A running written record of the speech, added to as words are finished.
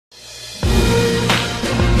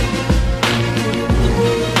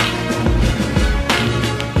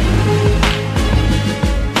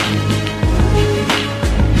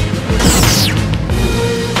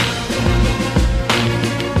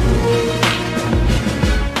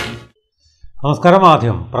നമസ്കാരം.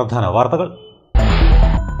 ആദ്യം പ്രധാന വാർത്തകൾ.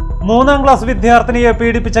 3ാം ക്ലാസ് വിദ്യാർത്ഥിനിയെ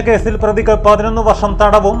പീഡിപ്പിച്ച കേസിൽ പ്രതിക്ക് 11 വർഷം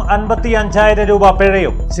തടവും 55,000 രൂപ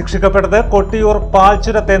പിഴയും. ശിക്ഷിക്കപ്പെട്ടത് കൊട്ടിയൂർ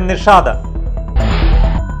പാൽച്ചുരത്തെ നിഷാദ്.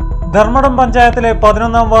 ധർമ്മടം പഞ്ചായത്തിലെ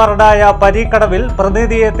 11ാം വാർഡായ പരീക്കടവിൽ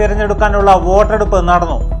പ്രതിനിധിയെ തിരഞ്ഞെടുക്കാനുള്ള വോട്ടെടുപ്പ്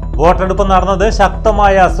നടന്നു. വോട്ടെടുപ്പ് നടന്നത്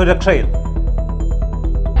ശക്തമായ സുരക്ഷയിൽ.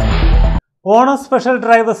 Onam special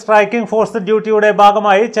drive striking force ഡ്യൂട്ടിയുടെ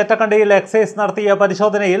ഭാഗമായി ചെറ്റക്കണ്ടിയിൽ എക്സൈസ് നടത്തിയ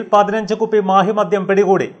പരിശോധനയിൽ 15 കുപ്പി മാഹിമദ്യം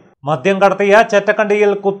പിടികൂടി. മദ്യം കടത്തിയ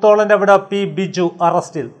ചെറ്റക്കണ്ടിയിൽ കുത്തോളൻ്റെവിട പി ബിജു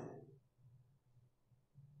അറസ്റ്റിൽ.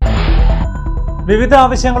 വിവിധ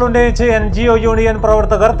ആവശ്യങ്ങളുന്നയിച്ച് NGO യൂണിയൻ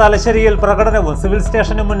പ്രവർത്തകർ തലശ്ശേരിയിൽ പ്രകടനവും സിവിൽ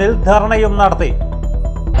സ്റ്റേഷനു മുന്നിൽ ധർണയും നടത്തി.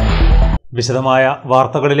 വിശദമായ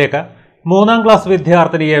വാർത്തകളിലേക്ക്. 3ാം ക്ലാസ്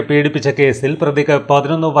വിദ്യാർത്ഥിനിയെ പീഡിപ്പിച്ച കേസിൽ പ്രതിക്ക്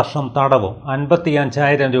 11 വർഷം തടവും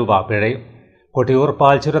 55,000 രൂപ പിഴയും. കൊട്ടിയൂർ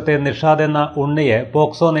പാൽച്ചുരത്തെ നിഷാദ് എന്ന ഉണ്ണിയെ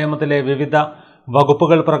പോക്സോ നിയമത്തിലെ വിവിധ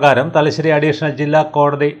വകുപ്പുകൾ പ്രകാരം തലശ്ശേരി അഡീഷണൽ ജില്ലാ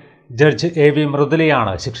കോടതി ജഡ്ജ് AV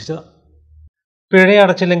മൃദുലയാണ് ശിക്ഷിച്ചത്.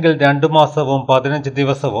 പിഴയടച്ചില്ലെങ്കിൽ 2 മാസവും 15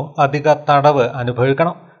 ദിവസവും അധിക തടവ്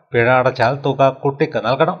അനുഭവിക്കണം. പിഴ അടച്ചാൽ തുക കുട്ടിക്ക്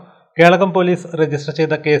നൽകണം. കേളകം പോലീസ് രജിസ്റ്റർ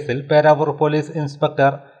ചെയ്ത കേസിൽ പേരാവൂർ പോലീസ്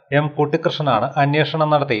ഇൻസ്പെക്ടർ M കുട്ടിക്കൃഷ്ണനാണ് അന്വേഷണം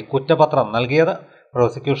നടത്തി കുറ്റപത്രം നൽകിയത്.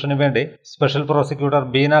 പ്രോസിക്യൂഷനു വേണ്ടി സ്പെഷ്യൽ പ്രോസിക്യൂട്ടർ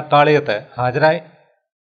ബീന കാളിയത്ത് ഹാജരായി.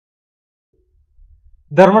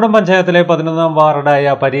 ധർമ്മടം പഞ്ചായത്തിലെ 11ാം വാർഡായ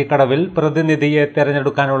പരീക്കടവിൽ പ്രതിനിധിയെ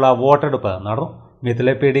തെരഞ്ഞെടുക്കാനുള്ള വോട്ടെടുപ്പ് നടന്നു.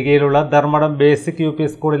 മിഥിലെ പീടികയിലുള്ള ധർമ്മടം ബേസിക് UP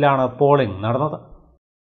സ്കൂളിലാണ് പോളിംഗ് നടന്നത്.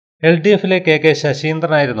 LDFിലെ KK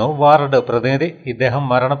ശശീന്ദ്രനായിരുന്നു വാർഡ് പ്രതിനിധി. ഇദ്ദേഹം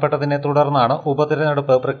മരണപ്പെട്ടതിനെ തുടർന്നാണ്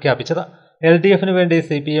ഉപതെരഞ്ഞെടുപ്പ് പ്രഖ്യാപിച്ചത്. LDFിനു വേണ്ടി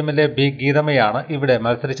CPMലെ B ഗീതമ്മയാണ് ഇവിടെ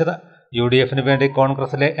മത്സരിച്ചത്. UDFിനു വേണ്ടി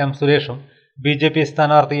കോൺഗ്രസിലെ M സുരേഷും BJP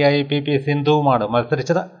സ്ഥാനാർത്ഥിയായി PP സിന്ധുവുമാണ്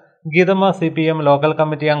മത്സരിച്ചത്. ഗീതമ്മ CPM ലോക്കൽ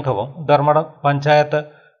കമ്മിറ്റി അംഗവും ധർമ്മടം പഞ്ചായത്ത്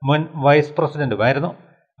മുൻ വൈസ് പ്രസിഡന്റുമായിരുന്നു.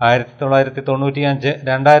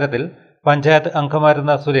 1995-2000 പഞ്ചായത്ത്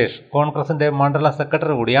അംഗമായിരുന്ന സുരേഷ് കോൺഗ്രസിന്റെ മണ്ഡല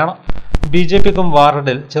സെക്രട്ടറി കൂടിയാണ്. BJPക്കും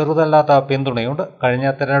വാർഡിൽ ചെറുതല്ലാത്ത പിന്തുണയുണ്ട്. കഴിഞ്ഞ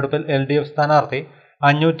തെരഞ്ഞെടുപ്പിൽ LDF സ്ഥാനാർത്ഥി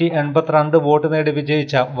 582 വോട്ട് നേടി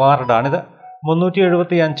വിജയിച്ച വാർഡാണിത്.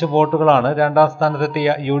 375 വോട്ടുകളാണ് 2ാം സ്ഥാനത്തെത്തിയ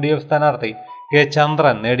UDF സ്ഥാനാർത്ഥി K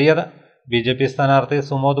ചന്ദ്രൻ നേടിയത്. BJP സ്ഥാനാർത്ഥി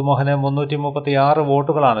സുമോദ് മോഹന് 336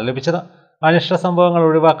 വോട്ടുകളാണ് ലഭിച്ചത്. അനിഷ്ട സംഭവങ്ങൾ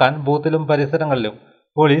ഒഴിവാക്കാൻ ബൂത്തിലും പരിസരങ്ങളിലും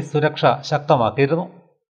പോലീസ് സുരക്ഷ ശക്തമാക്കിയിരുന്നു.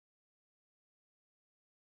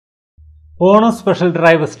 Onam special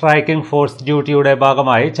drive striking force ഡ്യൂട്ടിയുടെ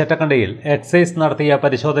ഭാഗമായി ചെറ്റക്കണ്ടിയിൽ എക്സൈസ് നടത്തിയ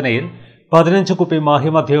പരിശോധനയിൽ 15 കുപ്പി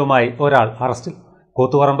മാഹിമദ്യവുമായി ഒരാൾ അറസ്റ്റിൽ.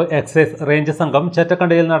 കൂത്തുപറമ്പ് എക്സൈസ് റേഞ്ച് സംഘം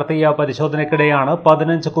ചെറ്റക്കണ്ടിയിൽ നടത്തിയ പരിശോധനയ്ക്കിടെയാണ്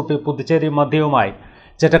 15 കുപ്പി പുതുച്ചേരി മദ്യവുമായി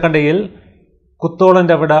ചെറ്റക്കണ്ടിയിൽ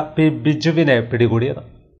കുത്തോളൻ്റെവിട പി ബിജുവിനെ പിടികൂടിയത്.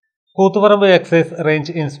 Koothuparamba excise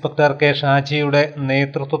range inspector K ഷാജിയുടെ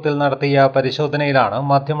നേതൃത്വത്തിൽ നടത്തിയ പരിശോധനയിലാണ്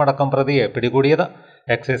മദ്യമടക്കം പ്രതിയെ പിടികൂടിയത്.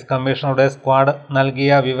 എക്സൈസ് കമ്മീഷണറുടെ സ്ക്വാഡ്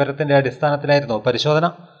നൽകിയ വിവരത്തിന്റെ അടിസ്ഥാനത്തിലായിരുന്നു പരിശോധന.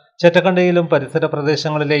 ചെറ്റക്കണ്ടിയിലും പരിസര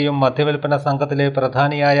പ്രദേശങ്ങളിലെയും മദ്യവിൽപ്പന സംഘത്തിലെ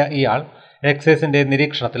പ്രധാനിയായ ഇയാൾ എക്സൈസിന്റെ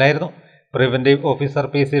നിരീക്ഷണത്തിലായിരുന്നു. Preventive officer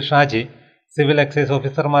PC Shaji, civil excise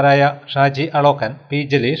ഓഫീസർമാരായ ഷാജി അളോക്കൻ, P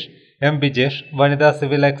ജലീഷ്, M ബിജേഷ്, വനിതാ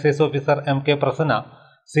civil excise officer MK Prasanna,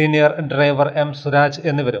 senior driver M Suraj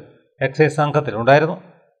എന്നിവരും എക്സൈസ് സംഘത്തിലുണ്ടായിരുന്നു.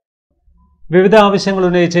 വിവിധ ആവശ്യങ്ങൾ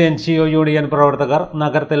ഉന്നയിച്ച് NGO യൂണിയൻ പ്രവർത്തകർ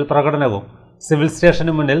നഗരത്തിൽ പ്രകടനവും സിവിൽ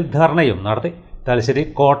സ്റ്റേഷനു മുന്നിൽ ധർണയും നടത്തി. തലശ്ശേരി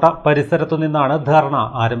കോട്ട പരിസരത്തു നിന്നാണ് ധർണ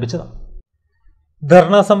ആരംഭിച്ചത്.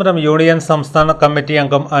 ധർണാ സമരം യൂണിയൻ സംസ്ഥാന കമ്മിറ്റി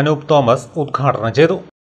അംഗം അനൂപ് തോമസ് ഉദ്ഘാടനം ചെയ്തു.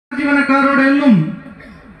 ജീവനക്കാരോടെന്നും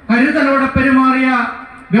കരുതലോടെ പെരുമാറിയ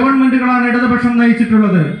ഗവൺമെന്റുകളാണ് ഇടതുപക്ഷം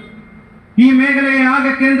നയിച്ചിട്ടുള്ളത്. ഈ മേഖലയെ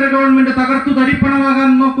ആകെ കേന്ദ്ര ഗവൺമെന്റ് തകർത്തു തരിപ്പണമാകാൻ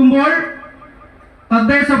നോക്കുമ്പോൾ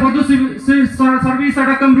തദ്ദേശ പൊതു സർവീസ്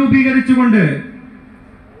അടക്കം രൂപീകരിച്ചുകൊണ്ട്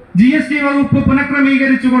GST വകുപ്പ്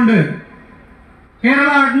പുനഃക്രമീകരിച്ചുകൊണ്ട് കേരള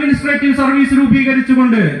അഡ്മിനിസ്ട്രേറ്റീവ് സർവീസ്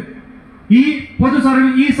രൂപീകരിച്ചുകൊണ്ട് ഈ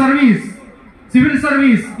സർവീസ് സിവിൽ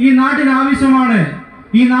സർവീസ് ഈ നാടിന് ആവശ്യമാണ്.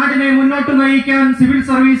 ഈ നാടിനെ മുന്നോട്ട് നയിക്കാൻ സിവിൽ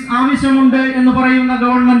സർവീസ് ആവശ്യമുണ്ട് എന്ന് പറയുന്ന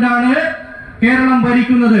ഗവൺമെന്റാണ് കേരളം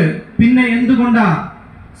ഭരിക്കുന്നത്. പിന്നെ എന്തുകൊണ്ടാ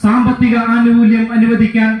സാമ്പത്തിക ആനുകൂല്യം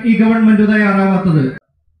അനുവദിക്കാൻ ഈ ഗവൺമെന്റ് തയ്യാറാവാത്തത്?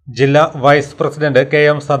 ജില്ലാ വൈസ് പ്രസിഡന്റ്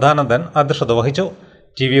KM സദാനന്ദൻ അധ്യക്ഷത വഹിച്ചു.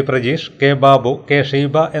 TV Prajeesh, K Babu, K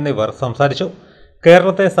Sheeba എന്നിവർ സംസാരിച്ചു.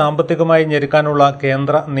 കേരളത്തെ സാമ്പത്തികമായി ഞെരുക്കാനുള്ള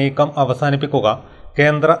കേന്ദ്ര നീക്കം അവസാനിപ്പിക്കുക,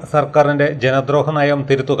 കേന്ദ്ര സർക്കാരിന്റെ ജനദ്രോഹ നയം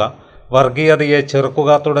തിരുത്തുക, വർഗീയതയെ ചെറുക്കുക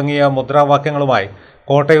തുടങ്ങിയ മുദ്രാവാക്യങ്ങളുമായി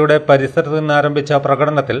കോട്ടയുടെ പരിസരത്ത് നിന്നാരംഭിച്ച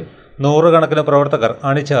പ്രകടനത്തിൽ 100 കണക്കിന് പ്രവർത്തകർ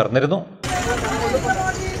അണിചേർന്നിരുന്നു.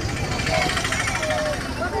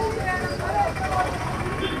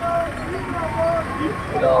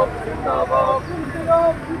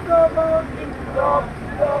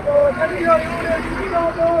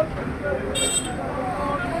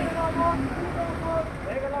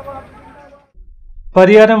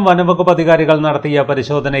 പരിയാരം വനംവകുപ്പ് അധികാരികൾ നടത്തിയ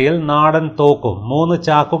പരിശോധനയിൽ നാടൻ തോക്കും 3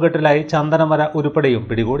 ചാക്കുകെട്ടിലായി ചന്ദനമര ഉരുപ്പടിയും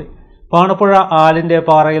പിടികൂടി. പാണപ്പുഴ ആലിന്റെ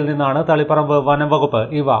പാറയിൽ നിന്നാണ് തളിപ്പറമ്പ് വനംവകുപ്പ്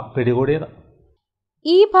ഇവ പിടികൂടിയത്.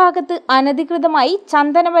 ഈ ഭാഗത്ത് അനധികൃതമായി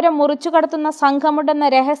ചന്ദനമരം മുറിച്ചു കടത്തുന്ന സംഘമുണ്ടെന്ന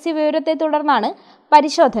രഹസ്യവിവരത്തെ തുടർന്നാണ്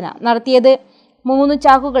പരിശോധന നടത്തിയത്. 3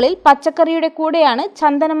 ചാക്കുകളിൽ പച്ചക്കറിയുടെ കൂടെയാണ്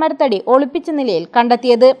ചന്ദനമരത്തടി ഒളിപ്പിച്ച നിലയിൽ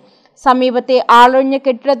കണ്ടെത്തിയത്. സമീപത്തെ ആളൊഴിഞ്ഞ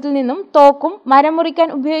കെട്ടിടത്തിൽ നിന്നും തോക്കും മരം മുറിക്കാൻ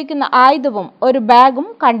ഉപയോഗിക്കുന്ന ആയുധവും ഒരു ബാഗും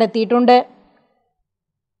കണ്ടെത്തിയിട്ടുണ്ട്.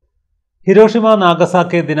 ഹിരോഷിമ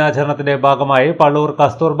നാഗസാക്കി ദിനാചരണത്തിന്റെ ഭാഗമായി പള്ളൂർ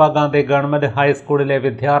കസ്തൂർബ ഗാന്ധി ഗവൺമെന്റ് ഹൈസ്കൂളിലെ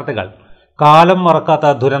വിദ്യാർത്ഥികൾ കാലം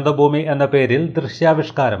മറക്കാത്ത ദുരന്തഭൂമി എന്ന പേരിൽ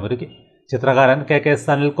ദൃശ്യാവിഷ്കാരം ഒരുക്കി. ചിത്രകാരൻ കെ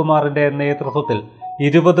സനിൽകുമാറിന്റെ നേതൃത്വത്തിൽ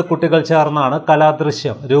 20 കുട്ടികൾ ചേർന്നാണ്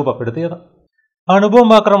കലാദൃശ്യം രൂപപ്പെടുത്തിയത്.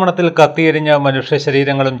 അണുബോംബാക്രമണത്തിൽ കത്തിയെരിഞ്ഞ മനുഷ്യ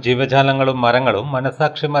ശരീരങ്ങളും ജീവജാലങ്ങളും മരങ്ങളും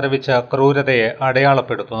മനസാക്ഷി മരവിച്ച ക്രൂരതയെ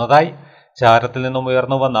അടയാളപ്പെടുത്തുന്നതായി ചാരത്തിൽ നിന്നും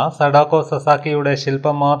ഉയർന്നുവന്ന സഡാക്കോ സസാക്കിയുടെ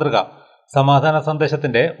ശില്പ മാതൃക സമാധാന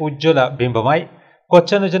സന്ദേശത്തിന്റെ ഉജ്ജ്വല ബിംബമായി.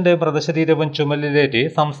 കൊച്ചനുജന്റെ മൃതശരീരവും ചുമലിലേറ്റി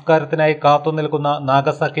സംസ്കാരത്തിനായി കാത്തുനിൽക്കുന്ന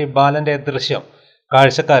നാഗസാക്കി ബാലന്റെ ദൃശ്യം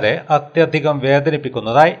കാഴ്ചക്കാരെ അത്യധികം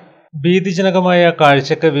വേദനിപ്പിക്കുന്നതായി. ഭീതിജനകമായ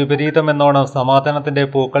കാഴ്ചയ്ക്ക് വിപരീതമെന്നോണം സമാധാനത്തിന്റെ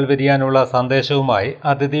പൂക്കൾ വിരിയാനുള്ള സന്ദേശവുമായി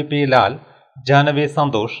അതിഥി പി ലാൽ, ജാനവി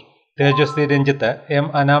സന്തോഷ്, തേജസ്വി രഞ്ജിത്ത്, എം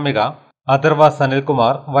അനാമിക, അഥർവ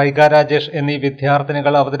സനിൽകുമാർ, വൈഗ രാജേഷ് എന്നീ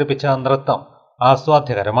വിദ്യാർത്ഥിനികൾ അവതരിപ്പിച്ച നൃത്തം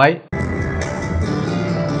ആസ്വാദ്യകരമായി.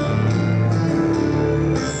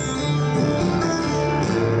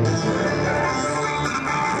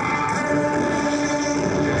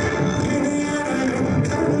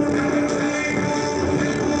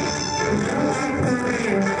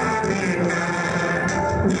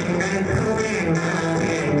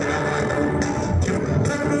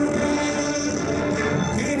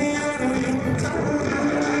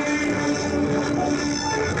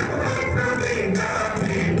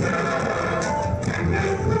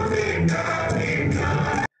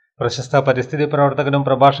 പ്രശസ്ത പരിസ്ഥിതി പ്രവർത്തകനും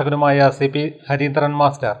പ്രഭാഷകനുമായ CP ഹരീന്ദ്രൻ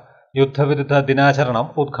മാസ്റ്റർ യുദ്ധവിരുദ്ധ ദിനാചരണം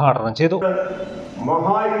ഉദ്ഘാടനം ചെയ്തു.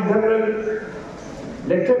 മഹായുദ്ധങ്ങളിൽ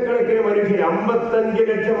ലക്ഷക്കണക്കിന് മനുഷ്യർ, 55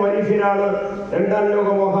 ലക്ഷം മനുഷ്യരാണ് 2ാം ലോക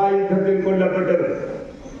മഹായുദ്ധത്തിൽ കൊല്ലപ്പെട്ടത്.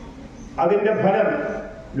 അതിന്റെ ഫലം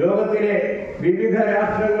ലോകത്തിലെ വിവിധ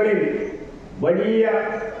രാഷ്ട്രങ്ങളിൽ വലിയ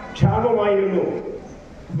ക്ഷാമമായിരുന്നു.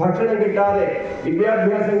 ഭക്ഷണം കിട്ടാതെ,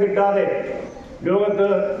 വിദ്യാഭ്യാസം കിട്ടാതെ ലോകത്ത്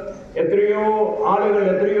എത്രയോ ആളുകൾ,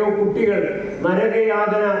 എത്രയോ കുട്ടികൾ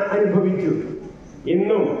നരകയാതന അനുഭവിച്ചു.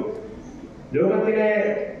 ഇന്നും ലോകത്തിലെ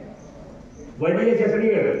വലിയ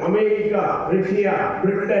ശക്തികൾ അമേരിക്ക, റഷ്യ,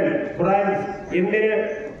 ബ്രിട്ടൻ, ഫ്രാൻസ് എന്നിന്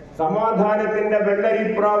സമാധാനത്തിന്റെ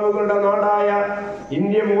വെള്ളരിപ്രാവുകളുടെ നാടായ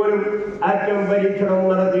ഇന്ത്യ പോലും ആറ്റം പരീക്ഷണം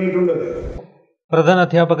നടത്തിയിട്ടുണ്ട്.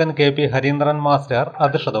 പ്രധാനാധ്യാപകൻ KP ഹരീന്ദ്രൻ മാസ്റ്റർ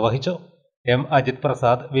അധ്യക്ഷത വഹിച്ചു. M അജിത്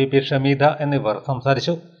പ്രസാദ്, VP ഷമീദ എന്നിവർ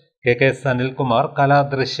സംസാരിച്ചു. KK സനിൽകുമാർ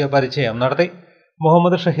കലാദൃശ്യ പരിചയം നടത്തി.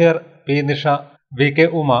 Muhammad Shaheer, P Nisha, VK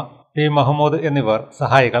Uma, P Mahmood എന്നിവർ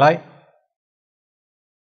സഹായികളായി.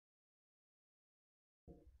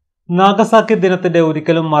 നാഗസാക്കി ദിനത്തിന്റെ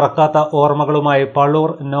ഒരിക്കലും മറക്കാത്ത ഓർമ്മകളുമായി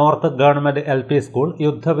Pallur north government LP school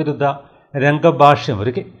യുദ്ധവിരുദ്ധ രംഗഭാഷ്യം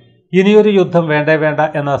ഒരുക്കി. ഇനിയൊരു യുദ്ധം വേണ്ടേ വേണ്ട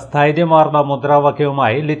എന്ന സ്ഥൈര്യമാർന്ന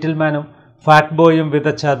മുദ്രാവാക്യവുമായി ലിറ്റിൽ മാനും ഫാറ്റ് ബോയും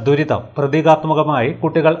വിതച്ച ദുരിതം പ്രതീകാത്മകമായി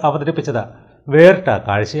കുട്ടികൾ അവതരിപ്പിച്ചത് വേറിട്ട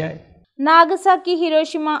കാഴ്ചയായി. നാഗസാക്കി,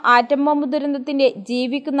 ഹിരോഷിമ ആറ്റം ബോംബ് ദുരന്തത്തിന്റെ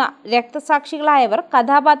ജീവിക്കുന്ന രക്തസാക്ഷികളായവർ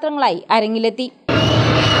കഥാപാത്രങ്ങളായി അരങ്ങിലെത്തി.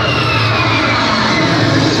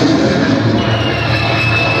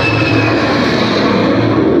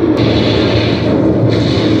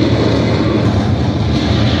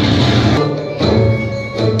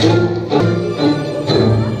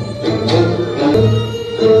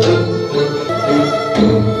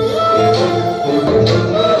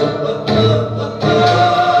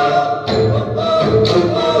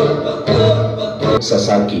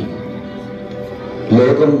 സസാക്കി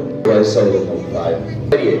ലോകം വയസ്സായിരുന്നു പ്രായം.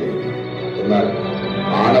 എന്നാൽ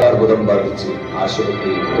ആണവാർബുദം ബാധിച്ച്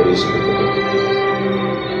ആശുപത്രിയിൽ പ്രവേശിപ്പിക്കപ്പെട്ടു.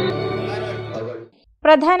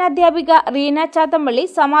 പ്രധാനാധ്യാപിക റീന ചാത്തമ്പള്ളി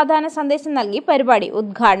സമാധാന സന്ദേശം നൽകി പരിപാടി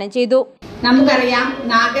ഉദ്ഘാടനം ചെയ്തു. നമുക്കറിയാം,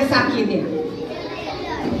 നാഗസാക്കി ദിനം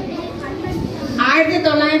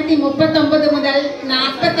 1939 മുതൽ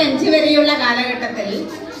 45 വരെയുള്ള കാലഘട്ടത്തിൽ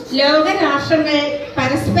ലോകരാഷ്ട്രങ്ങൾ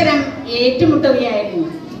പരസ്പരം ഏറ്റുമുട്ടുകയായിരുന്നു.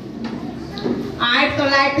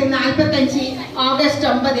 1945 ഓഗസ്റ്റ്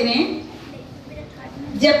 9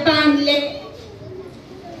 ജപ്പാനിലെ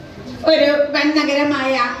ഒരു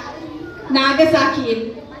വൻനഗരമായ നാഗസാക്കിയിൽ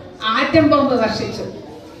ആറ്റം ബോംബ് വർഷിച്ചു.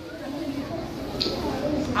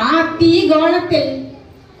 ആ തീഗോളത്തിൽ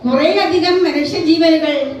കുറേയധികം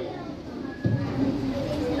മനുഷ്യജീവനുകൾ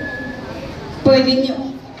പൊരിഞ്ഞു.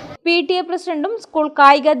 PTA പ്രസിഡന്റും സ്കൂൾ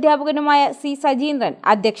കായികാധ്യാപകനുമായ C. സജീന്ദ്രൻ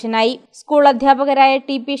അധ്യക്ഷനായി. സ്കൂൾ അധ്യാപകരായ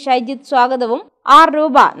TP ഷൈജിത്ത് സ്വാഗതവും R.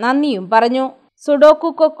 രൂപ നന്ദിയും പറഞ്ഞു. സുഡോക്കു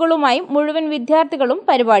കൊക്കുകളുമായി മുഴുവൻ വിദ്യാർത്ഥികളും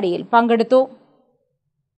പരിപാടിയിൽ പങ്കെടുത്തു.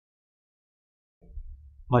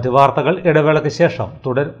 മറ്റു വാർത്തകൾ ഇടവേളയ്ക്ക് ശേഷം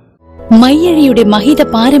തുടരും. മയ്യഴിയുടെ മഹിത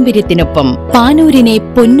പാരമ്പര്യത്തിനൊപ്പം പാനൂരിനെ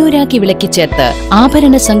പൊന്നൂരാക്കി വിളക്കിച്ചേർത്ത്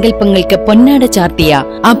ആഭരണ സങ്കല്പങ്ങൾക്ക് പൊന്നാട ചാർത്തിയ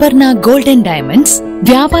അപർണ ഗോൾഡൻ ഡയമണ്ട്സ്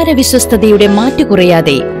വ്യാപാര വിശ്വസ്തയുടെ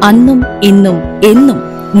മാറ്റുകുറയാതെ അന്നും ഇന്നും എന്നും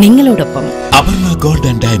നിങ്ങളോടൊപ്പം. Aparna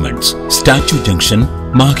golden diamonds, statue junction,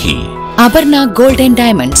 Mahe. Aparna golden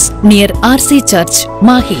diamonds near RC church,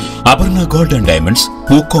 Mahe. Aparna golden diamonds,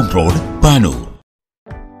 Pookkom road, Panoor.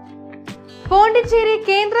 Pondicherry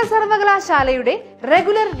കേന്ദ്ര സർവകലാശാലയുടെ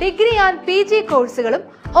റെഗുലർ ഡിഗ്രി ആൻഡ് PG കോഴ്സുകളും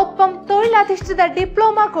ഒപ്പം തൊഴിലധിഷ്ഠിത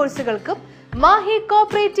diploma കോഴ്സുകൾക്കും Mahe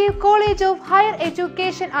cooperative college of higher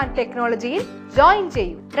education and ടെക്നോളജിയിൽ ജോയിൻ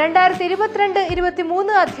ചെയ്യും.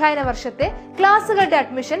 2022-23 അധ്യയന വർഷത്തെ ക്ലാസുകളുടെ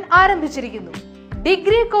അഡ്മിഷൻ ആരംഭിച്ചിരിക്കുന്നു.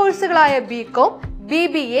 Degree കോഴ്സുകളായ BCom,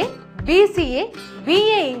 BBA, BCA,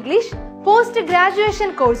 BA English, post graduation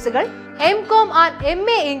കോഴ്സുകൾ MCom and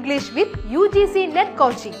MA English with UGC net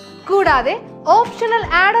coaching. കൂടാതെ optional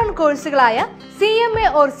add on കോഴ്സുകളായ CMA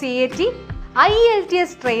or CAT,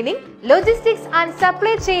 IELTS training, logistics and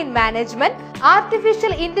supply chain management,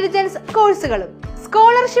 artificial intelligence കോഴ്സുകളും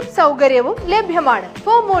scholarship സൗകര്യവും ലഭ്യമാണ്.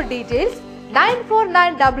 For more details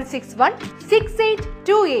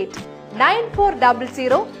 9496616828,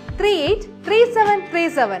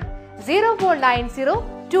 9400383737,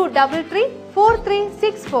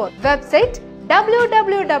 0490233434. Website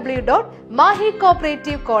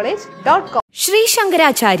www.mahicooperative.college.com. Shri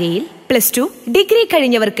ശങ്കരാചാര്യയിൽ +2 degree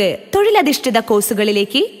കഴിഞ്ഞവർക്ക് തൊഴിലധിഷ്ഠിത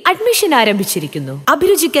കോഴ്സുകളിലേക്ക് admission ആരംഭിച്ചിരിക്കുന്നു.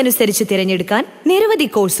 അഭിരുചിക്കനുസരിച്ച് തിരഞ്ഞെടുക്കാൻ നിരവധി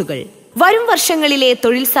കോഴ്സുകൾ. വരും വർഷങ്ങളിലെ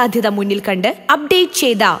തൊഴിൽ സാധ്യത മുന്നിൽ കണ്ട് അപ്ഡേറ്റ്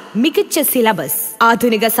ചെയ്ത മികച്ച സിലബസ്,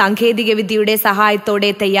 ആധുനിക സാങ്കേതിക വിദ്യയുടെ സഹായത്തോടെ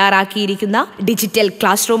തയ്യാറാക്കിയിരിക്കുന്ന ഡിജിറ്റൽ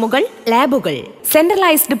ക്ലാസ് റൂമുകൾ, ലാബുകൾ,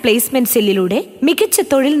 സെൻട്രലൈസ്ഡ് പ്ലേസ്മെന്റ് സെല്ലിലൂടെ മികച്ച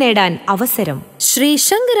തൊഴിൽ നേടാൻ അവസരം. Shri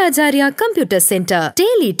Shankaracharya computer centre,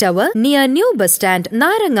 Tally tower, near new bus stand,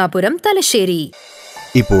 Narangapuram, Thalassery.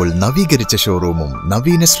 ഇപ്പോൾ നവീകരിച്ച ഷോറൂമും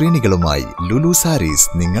നവീന ശ്രേണികളുമായി ലുലു സാരീസ്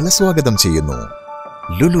നിങ്ങളെ സ്വാഗതം ചെയ്യുന്നു.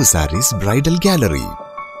 Lulu saris bridal gallery.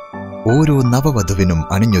 ഓരോ നവവധുവിനും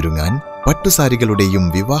അണിഞ്ഞൊരുങ്ങാൻ പട്ടുസാരികളുടെയും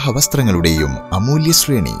വിവാഹ വസ്ത്രങ്ങളുടെയും അമൂല്യ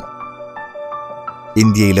ശ്രേണി.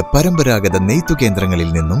 ഇന്ത്യയിലെ പരമ്പരാഗത നെയ്ത്തു കേന്ദ്രങ്ങളിൽ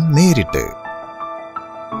നിന്നും നേരിട്ട്.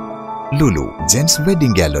 Lulu gents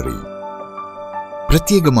wedding gallery.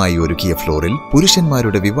 പ്രത്യേകമായി ഒരുക്കിയ ഫ്ലോറിൽ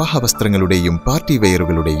പുരുഷന്മാരുടെ വിവാഹ വസ്ത്രങ്ങളുടെയും പാർട്ടി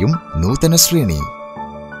വെയറുകളുടെയും നൂതന ശ്രേണി.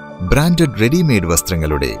 ബ്രാൻഡഡ് റെഡിമെയ്ഡ്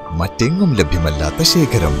വസ്ത്രങ്ങളുടെ മറ്റെങ്ങും ലഭ്യമല്ലാത്ത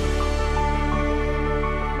ശേഖരം.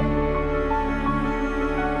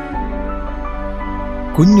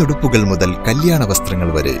 കുഞ്ഞുടുപ്പുകൾ മുതൽ കല്യാണ വസ്ത്രങ്ങൾ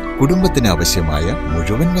വരെ കുടുംബത്തിന് ആവശ്യമായ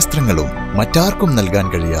മുഴുവൻ വസ്ത്രങ്ങളും മറ്റാർക്കും നൽകാൻ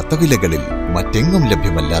കഴിയാത്ത വിലകളിൽ, മറ്റെങ്ങും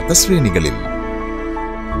ലഭ്യമല്ലാത്ത ശ്രേണികളിൽ.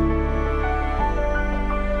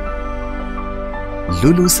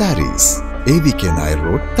 Lulu saris, AVK Nair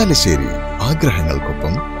road, Thalassery.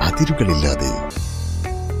 ആഗ്രഹങ്ങൾക്കൊപ്പം അതിരുകളില്ലാതെ.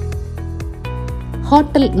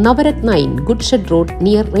 Hotel Navratna in goods shed road,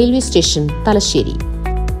 near railway station, Thalassery.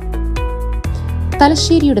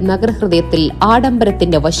 തലശ്ശേരിയുടെ നഗരഹൃദയത്തിൽ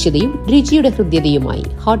ആഡംബരത്തിന്റെ വശ്യതയും രുചിയുടെ ഹൃദ്യതയുമായി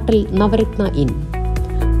ഹോട്ടൽ നവരത്ന ഇൻ.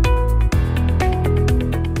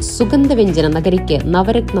 സുഗന്ധവ്യഞ്ജന നഗരിക്ക്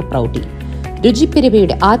നവരത്ന പ്രൗഢി.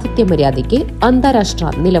 രുചിപ്പെരുമയുടെ ആതിഥ്യ മര്യാദയ്ക്ക് അന്താരാഷ്ട്ര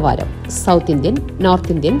നിലവാരം. South Indian,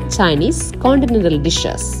 north Indian, Chinese, continental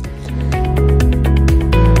dishes.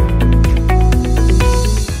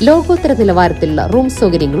 ലോകോത്തര നിലവാരത്തിലുള്ള റൂം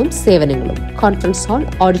സൗകര്യങ്ങളും സേവനങ്ങളും. കോൺഫറൻസ് ഹാൾ,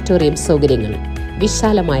 ഓഡിറ്റോറിയം സൗകര്യങ്ങൾ,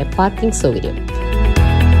 വിശാലമായ പാർക്കിംഗ് സൗകര്യം.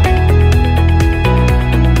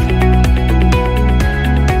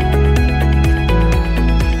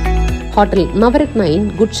 Hotel Navratna in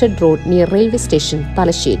goods shed road, near railway station,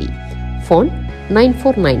 Thalassery. Phone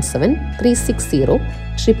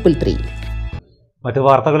 9497360333. മറ്റു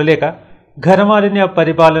വാർത്തകളിലേക്ക്. ഖരമാലിന്യ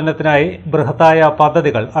പരിപാലനത്തിനായി ബൃഹത്തായ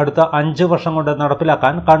പദ്ധതികൾ അടുത്ത 5 വർഷം കൊണ്ട്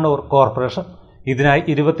നടപ്പിലാക്കാൻ കണ്ണൂർ കോർപ്പറേഷൻ. ഇതിനായി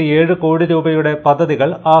 27 കോടി രൂപയുടെ പദ്ധതികൾ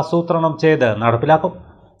ആസൂത്രണം ചെയ്ത് നടപ്പിലാക്കും.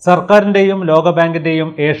 സർക്കാരിൻ്റെയും ലോകബാങ്കിൻ്റെയും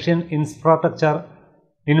ഏഷ്യൻ ഇൻഫ്രാസ്ട്രക്ചർ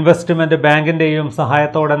ഇൻവെസ്റ്റ്മെന്റ് ബാങ്കിന്റെയും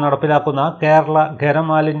സഹായത്തോടെ നടപ്പിലാക്കുന്ന കേരള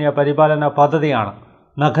ഖരമാലിന്യ പരിപാലന പദ്ധതിയാണ്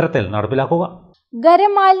നഗരത്തിൽ നടപ്പിലാക്കുക.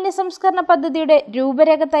 ഖരമാലിന്യ സംസ്കരണ പദ്ധതിയുടെ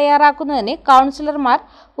രൂപരേഖ തയ്യാറാക്കുന്നതിന് കൗൺസിലർമാർ,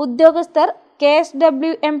 ഉദ്യോഗസ്ഥർ,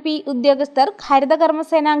 KSWMP ഉദ്യോഗസ്ഥർ,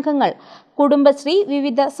 ഹരിതകർമ്മസേനാംഗങ്ങൾ, കുടുംബശ്രീ,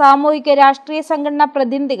 വിവിധ സാമൂഹിക രാഷ്ട്രീയ സംഘടനാ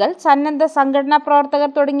പ്രതിനിധികൾ, സന്നദ്ധ സംഘടനാ പ്രവർത്തകർ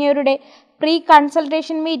തുടങ്ങിയവരുടെ പ്രീ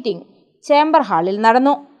കൺസൾട്ടേഷൻ മീറ്റിംഗ് ചേംബർ ഹാളിൽ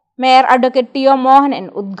നടന്നു. മേയർ അഡ്വക്കേറ്റ് TO മോഹനൻ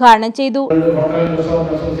ഉദ്ഘാടനം ചെയ്തു.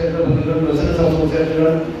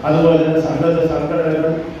 അതുപോലെ തന്നെ സന്നദ്ധ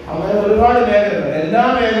സംഘടനകൾ, അങ്ങനെ ഒരുപാട് മേഖലകൾ, എല്ലാ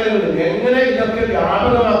മേഖലകളിലും എങ്ങനെ ഇതൊക്കെ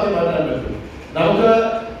വ്യാപകമാക്കി മാറ്റാൻ പറ്റും. നമുക്ക്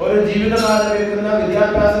ഒരു ജീവിതം ആരംഭിക്കുന്ന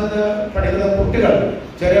വിദ്യാഭ്യാസത്തിൽ പഠിക്കുന്ന കുട്ടികൾ,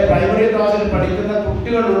 ചെറിയ പ്രൈമറി ക്ലാസ്സിൽ പഠിക്കുന്ന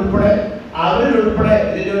കുട്ടികൾ ഉൾപ്പെടെ അവരുൾപ്പെടെ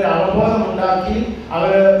ഇതിന്റെ ഒരു അവബോധം ഉണ്ടാക്കി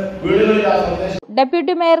അവര് വീടുകളിൽ ആ സന്ദേശം.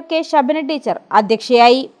 ഡെപ്യൂട്ടി മേയർ കെ ശബന ടീച്ചർ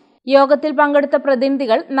അധ്യക്ഷയായി. യോഗത്തിൽ പങ്കെടുത്ത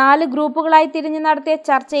പ്രതിനിധികൾ 4 ഗ്രൂപ്പുകളായി തിരിഞ്ഞു നടത്തിയ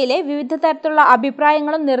ചർച്ചയിലെ വിവിധ തരത്തിലുള്ള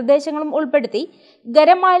അഭിപ്രായങ്ങളും നിർദ്ദേശങ്ങളും ഉൾപ്പെടുത്തി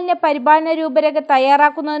ഖരമാലിന്യ പരിപാലന രൂപരേഖ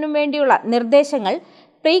തയ്യാറാക്കുന്നതിനും വേണ്ടിയുള്ള നിർദ്ദേശങ്ങൾ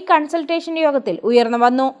പ്രീ കൺസൾട്ടേഷൻ യോഗത്തിൽ ഉയർന്നു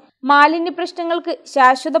വന്നു. മാലിന്യ പ്രശ്നങ്ങൾക്ക്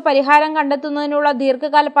ശാശ്വത പരിഹാരം കണ്ടെത്തുന്നതിനുള്ള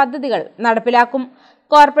ദീർഘകാല പദ്ധതികൾ നടപ്പിലാക്കും.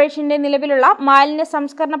 കോർപ്പറേഷന്റെ നിലവിലുള്ള മാലിന്യ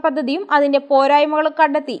സംസ്കരണ പദ്ധതിയും അതിന്റെ പോരായ്മകളും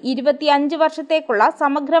കണ്ടെത്തി 25 വർഷത്തേക്കുള്ള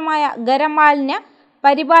സമഗ്രമായ ഖരമാലിന്യ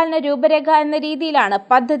പരിപാലന രൂപരേഖ എന്ന രീതിയിലാണ്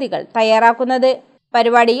പദ്ധതികൾ തയ്യാറാക്കുന്നത്.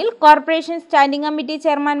 പരിപാടിയിൽ corporation standing committee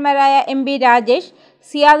ചെയർമാൻമാരായ M P Rajesh,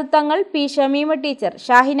 Siyad തങ്ങൾ, പി ഷമീമ ടീച്ചർ,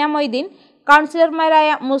 ഷാഹിന മൊയ്തീൻ, കൗൺസിലർമാരായ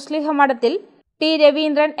മുസ്ലിഹ മഠത്തിൽ, T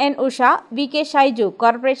Raveendran, N Usha, V K Shaiju,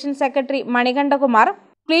 corporation secretary Manikandakumar,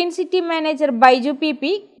 clean city manager Baiju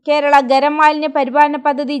P, Kerala ഖരമാലിന്യ പരിപാലന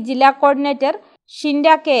പദ്ധതി ജില്ലാ coordinator Shinda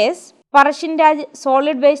KS, പറശ്ശിൻ Raj,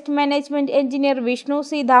 solid waste management engineer Vishnu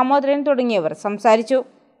C Damodaran തുടങ്ങിയവർ സംസാരിച്ചു.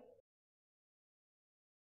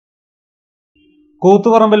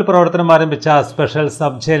 കൂത്തുപറമ്പിൽ പ്രവർത്തനം ആരംഭിച്ച സ്പെഷ്യൽ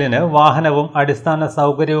സബ് ജയിലിന് വാഹനവും അടിസ്ഥാന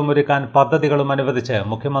സൗകര്യവും ഒരുക്കാൻ പദ്ധതികളും അനുവദിച്ച്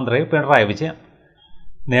മുഖ്യമന്ത്രി പിണറായി വിജയൻ.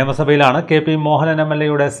 നിയമസഭയിലാണ് KP മോഹനൻ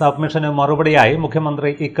MLAയുടെ സബ്മിഷന് മറുപടിയായി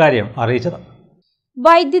മുഖ്യമന്ത്രി ഇക്കാര്യം അറിയിച്ചത്.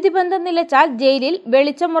 വൈദ്യുതി ബന്ധം നിലച്ചാൽ ജയിലിൽ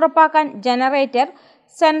വെളിച്ചം ഉറപ്പാക്കാൻ ജനറേറ്റർ,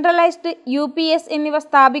 സെൻട്രലൈസ്ഡ് UPS എന്നിവ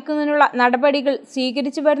സ്ഥാപിക്കുന്നതിനുള്ള നടപടികൾ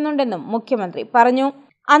സ്വീകരിച്ചു വരുന്നുണ്ടെന്നും മുഖ്യമന്ത്രി പറഞ്ഞു.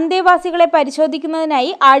 അന്തേവാസികളെ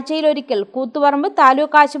പരിശോധിക്കുന്നതിനായി ആഴ്ചയിലൊരിക്കൽ കൂത്തുപറമ്പ്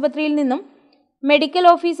താലൂക്ക് ആശുപത്രിയിൽ നിന്നും മെഡിക്കൽ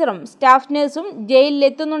ഓഫീസറും staff നഴ്സും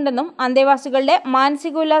ജയിലിലെത്തുന്നുണ്ടെന്നും അന്തേവാസികളുടെ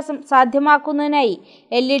മാനസികോല്ലാസം സാധ്യമാക്കുന്നതിനായി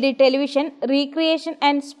LED television, recreation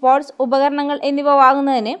and sports ഉപകരണങ്ങൾ എന്നിവ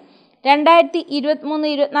വാങ്ങുന്നതിന്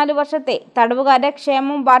 2023-24 വർഷത്തെ തടവുകാരുടെ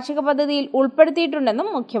ക്ഷേമം വാർഷിക പദ്ധതിയിൽ ഉൾപ്പെടുത്തിയിട്ടുണ്ടെന്നും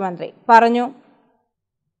മുഖ്യമന്ത്രി പറഞ്ഞു.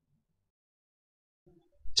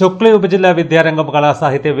 ചൊക്ലി ഉപജില്ലാ വിദ്യാരംഗം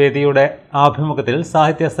കലാസാഹിത്യ വേദിയുടെ ആഭിമുഖ്യത്തിൽ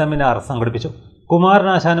സാഹിത്യ സെമിനാർ സംഘടിപ്പിച്ചു.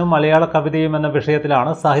 കുമാരനാശാനും മലയാള കവിതയും എന്ന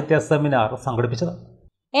വിഷയത്തിലാണ് സാഹിത്യ സെമിനാർ സംഘടിപ്പിച്ചത്.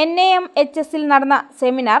 NAMHSൽ നടന്ന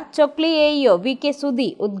seminar Chokli AEO VK Sudhi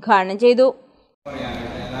ഉദ്ഘാടനം ചെയ്തു.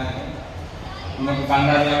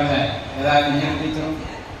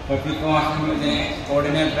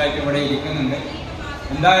 കോർഡിനേറ്ററായിട്ട് ഇവിടെ ഇരിക്കുന്നുണ്ട്.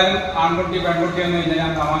 എന്തായാലും ആൺകുട്ടി പെൺകുട്ടി ഒന്നും ഇല്ല,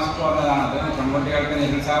 ഞാൻ തമാശക്ക് പറഞ്ഞതാണത്. പെൺകുട്ടികൾക്ക്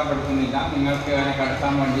നിരുത്സാഹപ്പെടുത്തുന്നില്ല, നിങ്ങൾക്ക് അതിനെ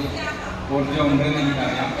കടത്താൻ വേണ്ടി ഊർജ്ജമുണ്ടെന്ന്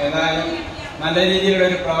എനിക്കറിയാം. ഏതായാലും നല്ല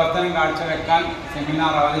രീതിയിലുള്ളൊരു പ്രവർത്തനം കാഴ്ചവെക്കാൻ,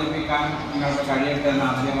 സെമിനാർ അവതരിപ്പിക്കാൻ നിങ്ങൾക്ക് കഴിയട്ടെ എന്ന്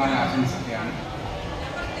ആദ്യമായി ആശംസിക്കുകയാണ്.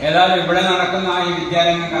 ഏതായാലും ഇവിടെ നടക്കുന്ന ഈ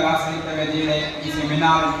വിദ്യാരംഗം കലാസാഹിത്യ വേദിയുടെ ഈ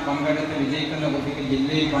സെമിനാറിൽ പങ്കെടുത്ത് വിജയിക്കുന്ന കുട്ടിക്ക്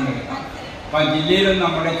ജില്ലയിൽ പങ്കെടുക്കാം. അപ്പോൾ ജില്ലയിലും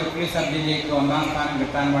നമ്മുടെ ചുക്ലി സബ് ജില്ലയ്ക്ക് 1ാം സ്ഥാനം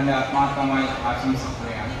കിട്ടാൻ വേണ്ടി ആത്മാർത്ഥമായി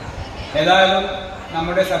ആശംസിക്കുകയാണ്. ഏതായാലും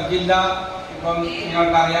നമ്മുടെ സബ് ജില്ല ഇപ്പം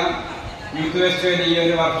നിങ്ങൾക്കറിയാം, യൂത്ത് ഫെസ്റ്റിവൽ ഈ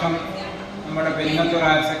ഒരു വർഷം നമ്മുടെ പെരിങ്ങത്തൂർ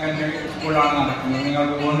ഹയർ സെക്കൻഡറി സ്കൂളാണ് നടക്കുന്നത്.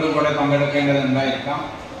 നിങ്ങൾക്ക് വീണ്ടും കൂടെ പങ്കെടുക്കേണ്ടതുണ്ടായിരിക്കാം.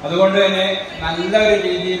 അതുകൊണ്ട് തന്നെ നല്ലൊരു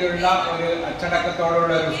രീതിയിലുള്ള ഒരു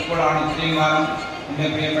അച്ചടക്കത്തോടുള്ള ഒരു സ്കൂളാണ് ഇത്രയും കാലം എൻ്റെ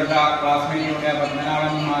പ്രിയപ്പെട്ട ക്ലാസ്മേറ്റിലൂടെ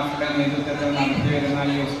പത്മനാഭൻ മാസ്റ്ററുടെ നേതൃത്വത്തിൽ നടത്തി വരുന്ന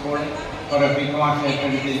ഈ school Rafeeq master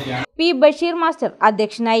ഏറ്റെടുത്തിരിക്കുകയാണ്. P Basheer master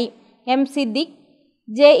അധ്യക്ഷനായി. M Siddique,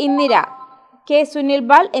 J Indira, K Sunil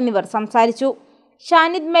ബാൽ എന്നിവർ സംസാരിച്ചു.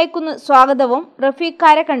 ഷാനിദ് മേക്കുന്ന് സ്വാഗതവും റഫീഖ്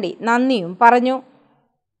കാരക്കണ്ടി നന്ദിയും പറഞ്ഞു.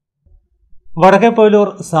 വടക്കേപ്പൊയിലൂർ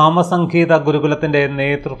സാമസംഗീത ഗുരുകുലത്തിന്റെ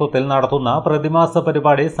നേതൃത്വത്തിൽ നടത്തുന്ന പ്രതിമാസ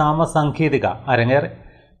പരിപാടി സാമസംഗീതിക അരങ്ങേറി.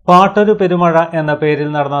 പാട്ടൊരു പെരുമഴ എന്ന പേരിൽ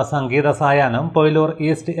നടന്ന സംഗീത സായാഹ്നം പൊയിലൂർ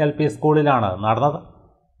ഈസ്റ്റ് LP സ്കൂളിലാണ് നടന്നത്.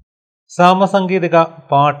 സാമസംഗീതിക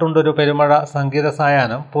പാട്ടുണ്ടൊരു പെരുമഴ സംഗീത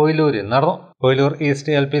സായാഹ്നം പൊയിലൂരിൽ നടന്നു. പൊയിലൂർ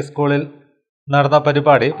ഈസ്റ്റ് LP സ്കൂളിൽ നടന്ന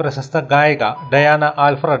പരിപാടി പ്രശസ്ത ഗായിക ഡയാന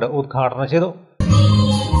ആൽഫ്രഡ് ഉദ്ഘാടനം ചെയ്തു.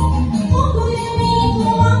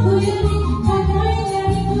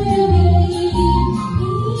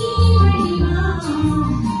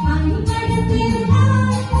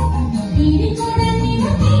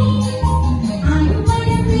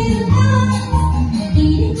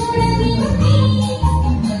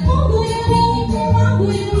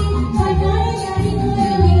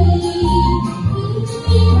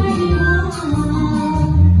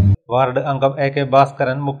 വാർഡ് അംഗം AK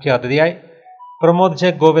ഭാസ്കരൻ മുഖ്യാതിഥിയായി. പ്രമോദ്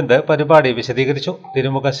J ഗോവിന്ദ് പരിപാടി വിശദീകരിച്ചു.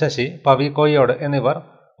 തിരുമുഖ ശശി, പവി കോയോട് എന്നിവർ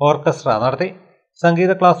ഓർക്കസ്ട്ര നടത്തി.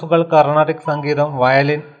 സംഗീത ക്ലാസുകൾ കർണാട്ടിക് സംഗീതം,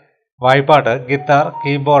 violin, വായ്പാട്ട്, guitar,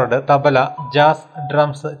 keyboard, tabla, jazz,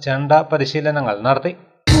 drums, ചെണ്ട പരിശീലനങ്ങൾ നടത്തി.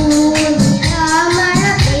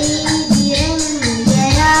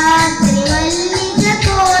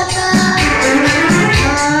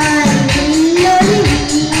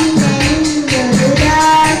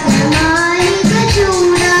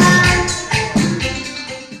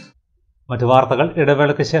 മറ്റു വാർത്തകൾ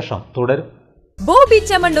ഇടവേളയ്ക്ക് ശേഷം തുടരും. Bobby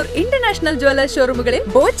Chemmanur international Jewellers ഷോറൂമുകളിൽ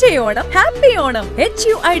ബോച്ചയോണം happy Onam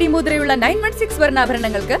HUID മുദ്രയുള്ള 916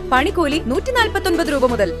 സ്വർണ്ണാഭരണങ്ങൾക്ക് പണിക്കൂലി 149 രൂപ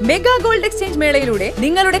മുതൽ. മെഗാ ഗോൾഡ് എക്സ്ചേഞ്ച് മേളയിലൂടെ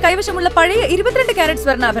നിങ്ങളുടെ കൈവശമുള്ള പഴയ 22 കാരറ്റ്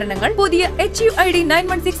സ്വർണ്ണാഭരണങ്ങൾ പുതിയ HUID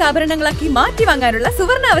 916 ആഭരണങ്ങളാക്കി മാറ്റി വാങ്ങാനുള്ള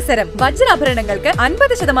സുവർണാവസരം. വജ്രാഭരണങ്ങൾക്ക്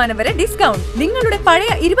 50% വരെ ഡിസ്കൗണ്ട്. നിങ്ങളുടെ പഴയ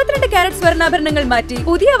 22 കാരറ്റ് സ്വർണ്ണാഭരണങ്ങൾ മാറ്റി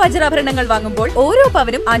പുതിയ വജ്രാഭരണങ്ങൾ വാങ്ങുമ്പോൾ ഓരോ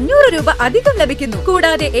പവനും 500 രൂപ അധികം ലഭിക്കുന്നു.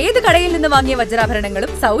 കൂടാതെ ഏത് കടയിൽ നിന്ന് വാങ്ങിയ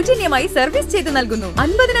വജ്രാഭരണങ്ങളും സൗജന്യമായി സർവീസ് ചെയ്ത് നൽകുന്നു.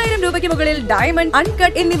 50,000 രൂപയ്ക്ക് മുകളിൽ ഡയമണ്ട്,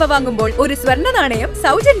 അൺകട്ട് എന്നിവ വാങ്ങുമ്പോൾ ഒരു സ്വർണ്ണ നാണയം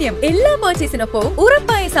സൗജന്യം. എല്ലാ പർച്ചേസിനൊപ്പവും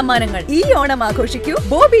ഉറപ്പായ സമ്മാനങ്ങൾ. ഈ Onam ആഘോഷിക്കൂ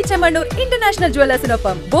Bobby Chemmanur international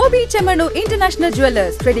ജ്വല്ലേഴ്സിനൊപ്പം. Bobby Chemmanur international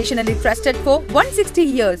Jewellers, traditionally trusted four 160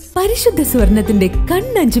 years. പരിശുദ്ധ സ്വർണത്തിന്റെ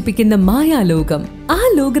കണ്ണഞ്ചിപ്പിക്കുന്ന മായാലോകം. ആ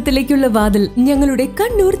ലോകത്തിലേക്കുള്ള വാതിൽ ഞങ്ങളുടെ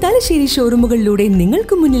കണ്ണൂർ, തലശ്ശേരി ഷോറൂമുകളിലൂടെ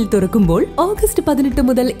നിങ്ങൾക്ക് മുന്നിൽ തുറക്കുമ്പോൾ ഓഗസ്റ്റ് 18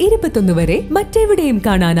 മുതൽ 21 വരെ മറ്റെവിടെയും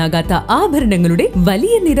കാണാനാകാത്ത ആഭരണങ്ങളുടെ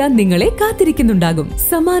വലിയ നിര നിങ്ങളെ കാത്തിരിക്കുന്നുണ്ടാകും.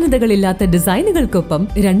 സമാനതകളില്ലാത്ത ഡിസൈനുകൾക്കൊപ്പം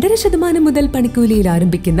 2.5% മുതൽ പണിക്കൂലിയിൽ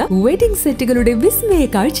ആരംഭിക്കുന്ന വെഡിംഗ് സെറ്റുകളുടെ വിസ്മയ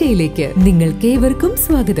കാഴ്ചയിലേക്ക് നിങ്ങൾക്കേവർക്കും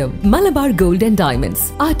സ്വാഗതം. Malabar gold and diamonds,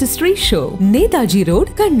 Artistry show, Netaji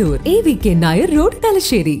road, Kannur, AVK Nair road,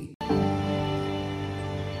 Thalassery.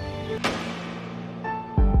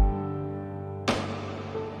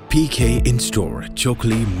 PK In-Store,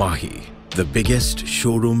 Chokli, Mahi, the biggest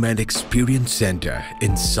showroom and experience center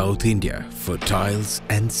in South India for tiles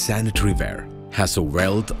and sanitary ware, has a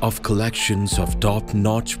wealth of collections of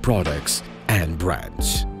top-notch products and brands.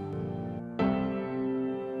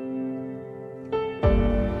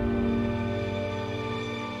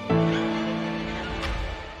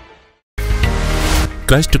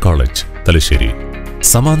 Christ college, Thalassery.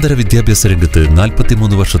 സമാന്തര വിദ്യാഭ്യാസ രംഗത്ത്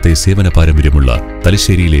 43 വർഷത്തെ സേവന പാരമ്പര്യമുള്ള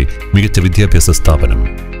തലശ്ശേരിയിലെ മികച്ച വിദ്യാഭ്യാസ സ്ഥാപനം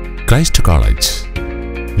ക്രൈസ്റ്റ് കോളേജ്.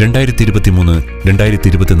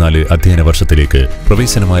 2023-2024 അധ്യയന വർഷത്തിലേക്ക്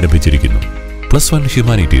പ്രവേശനം ആരംഭിച്ചിരിക്കുന്നു. +1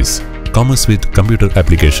 humanities, commerce with computer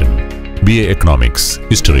application, BA economics,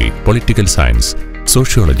 history, political science,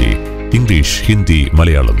 sociology, English, Hindi,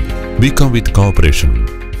 Malayalam, BCom with cooperation,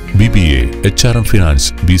 BBA, HRM finance,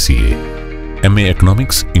 BCA, MA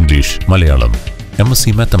economics, English, Malayalam, MSc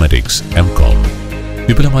mathematics, MCom.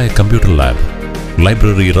 വിപുലമായ കമ്പ്യൂട്ടർ ലാബ്,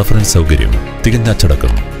 ലൈബ്രറി, റഫറൻസ് സൗകര്യം, തികഞ്ഞ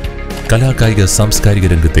അച്ചടക്കം. കലാകായിക സാംസ്കാരിക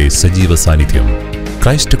രംഗത്തെ സജീവ സാന്നിധ്യം.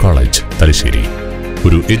 ക്രൈസ്റ്റ് കോളേജ്, തലശ്ശേരി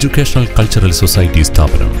ഒരു എഡ്യൂക്കേഷണൽ കൾച്ചറൽ സൊസൈറ്റി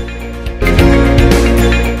സ്ഥാപനം.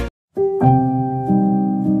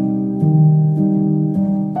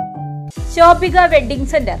 Shobhika wedding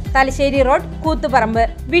centre, Thalassery road, Koothuparamba.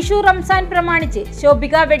 Vishu Ramzan പ്രമാണിച്ച്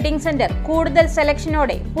ശോഭിക വെഡ്ഡിംഗ് സെന്റർ കൂടുതൽ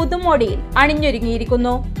സെലക്ഷനോടെ പുതുമോടിയിൽ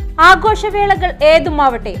അണിഞ്ഞൊരുങ്ങിയിരിക്കുന്നു. ആഘോഷവേളകൾ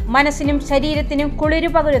ഏതുമാവട്ടെ, മനസ്സിനും ശരീരത്തിനും കുളിരു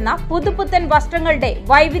പകരുന്ന പുതുപുത്തൻ വസ്ത്രങ്ങളുടെ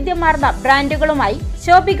വൈവിധ്യമാർന്ന ബ്രാൻഡുകളുമായി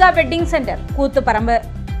Shobhika wedding centre, Koothuparamba.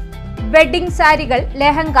 Wedding സാരികൾ,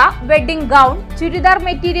 ലെഹങ്ക, വെഡ്ഡിംഗ് ഗൗൺ, ചുരിദാർ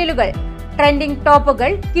മെറ്റീരിയലുകൾ, ട്രെൻഡിംഗ്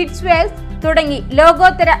ടോപ്പുകൾ, കിഡ്സ് വെയർസ് തുടങ്ങി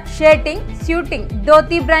ലോകോത്തര shirting, suiting,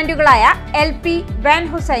 dhoti ബ്രാൻഡുകളായ LP, van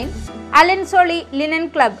Hussain, Allen Solly, linen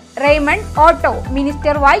club, Raymond, auto,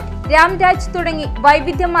 minister white, Ramraj തുടങ്ങി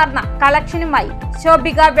വൈവിധ്യമാർന്ന കളക്ഷനുമായി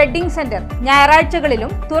ശോഭിക വെഡ്ഡിംഗ് സെന്റർ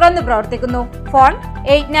ഞായറാഴ്ചകളിലും തുറന്നു പ്രവർത്തിക്കുന്നു. Phone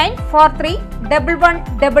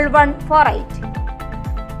 8943111148.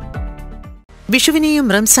 വിഷുവിനെയും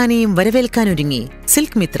റംസാനെയും വരവേൽക്കാനൊരുങ്ങി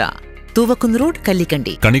silk Mitra, Thuvakkunnu road,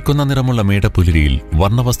 Kallikkandy. കണിക്കുന്ന നിറമുള്ള മേടപ്പുലരിയിൽ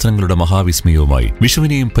വർണ്ണവസ്ത്രങ്ങളുടെ മഹാവിസ്മയവുമായി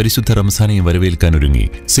വിഷുവിനെയും പരിശുദ്ധ റംസാനെയും വരവേൽക്കാനൊരുങ്ങി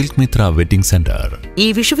സിൽക്ക് മിത്ര വെഡ്ഡിംഗ് സെന്റർ. ഈ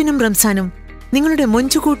വിഷുവിനും റംസാനും നിങ്ങളുടെ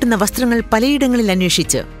മൊഞ്ചുകൂട്ടുന്ന വസ്ത്രങ്ങൾ പലയിടങ്ങളിൽ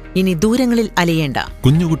അന്വേഷിച്ച് ഇനി ദൂരങ്ങളിൽ അലയേണ്ട.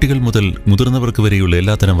 കുഞ്ഞുകുട്ടികൾ മുതൽ മുതിർന്നവർക്ക് വരെയുള്ള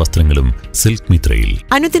എല്ലാത്തരം വസ്ത്രങ്ങളും സിൽക്ക് മിത്രയിൽ.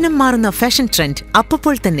 അനുദിനം മാറുന്ന ഫാഷൻ ട്രെൻഡ്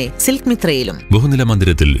അപ്പോൾ തന്നെ സിൽക്ക് മിത്രയിലും. ബഹുനില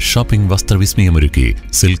മന്ദിരത്തിൽ ഷോപ്പിംഗ് വസ്ത്രവിസ്മയമൊരുക്കി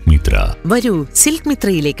സിൽക്ക് മിത്ര. വരൂ സിൽക്ക്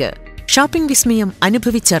മിത്രയിലേക്ക്, ഷോപ്പിംഗ് വിസ്മയം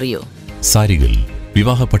അനുഭവിച്ചറിയൂ. സാരികൾ,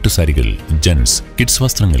 വിവാഹ പട്ടുസാരികൾ, ജെൻസ്, കിഡ്സ്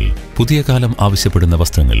വസ്ത്രങ്ങൾ, പുതിയ കാലം ആവശ്യപ്പെടുന്ന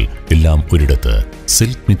വസ്ത്രങ്ങൾ എല്ലാം ഒരിടത്ത്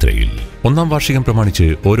സിൽക്ക് മിത്രയിൽ. 1ാം വാർഷികം പ്രമാണിച്ച്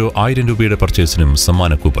ഓരോ 1000 രൂപയുടെ പർച്ചേസിനും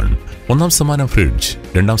സമ്മാന കൂപ്പൺ. 1ാം സമ്മാനം ഫ്രിഡ്ജ്,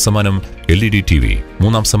 2ാം സമ്മാനം LED TV,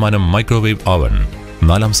 3ാം സമ്മാനം മൈക്രോവേവ് ഓവൻ,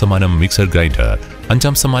 4ാം സമ്മാനം മിക്സർ ഗ്രൈൻഡർ,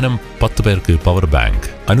 5ാം സമ്മാനം 10 പേർക്ക് പവർ ബാങ്ക്.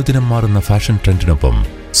 അനുദിനം മാറുന്ന ഫാഷൻ ട്രെൻഡിനൊപ്പം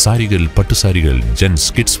സാരികൾ, പട്ടുസാരികൾ,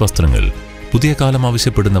 ജെൻസ്, കിഡ്സ് വസ്ത്രങ്ങൾ, പുതിയ കാലം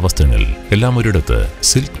ആവശ്യപ്പെടുന്ന വസ്ത്രങ്ങൾ എല്ലാം ഒരിടത്ത്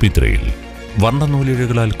സിൽക്ക് മിത്രയിൽ.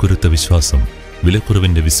 വർണ്ണനൂലിഴകളാൽ കുരുത്ത വിശ്വാസം,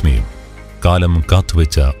 വിലക്കുറവിന്റെ വിസ്മയം, കാലം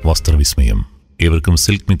കാത്തുവെച്ച വസ്ത്രവിസ്മയം. ഏവർക്കും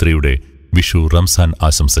സിൽക്ക് മിത്രയുടെ വിഷു റംസാൻ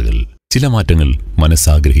ആശംസകൾ. ചില മാറ്റങ്ങൾ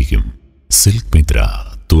മനസ്സാഗ്രഹിക്കും. Silk Mitra,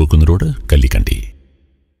 Thuvakkunnu road, Kallikkandy.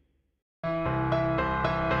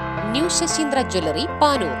 New Sasheendra jewellery,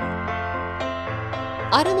 Panoor.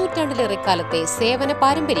 അരനൂറ്റാണ്ടിലേറെ കാലത്തെ സേവന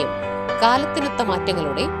പാരമ്പര്യം കാലത്തിനൊത്ത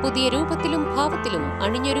മാറ്റങ്ങളോടെ പുതിയ രൂപത്തിലും ഭാവത്തിലും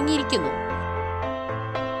അണിഞ്ഞൊരുങ്ങിയിരിക്കുന്നു.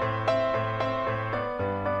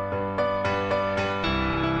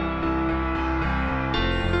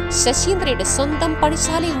 ശശീന്ദ്രയുടെ സ്വന്തം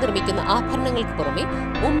പണിശാലയിൽ നിർമ്മിക്കുന്ന ആഭരണങ്ങൾക്ക് പുറമെ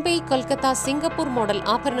മുംബൈ, കൊൽക്കത്ത, സിംഗപ്പൂർ മോഡൽ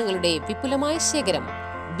ആഭരണങ്ങളുടെ വിപുലമായ ശേഖരം.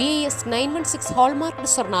 BIS 916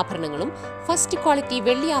 ഹോൾമാർക്ക്ഡ് സ്വർണ്ണാഭരണങ്ങളും ഫസ്റ്റ് ക്വാളിറ്റി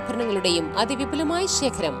വെള്ളി ആഭരണങ്ങളുടെയും അതിവിപുലമായ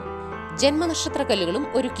ശേഖരം. ജന്മനക്ഷത്രക്കല്ലുകളും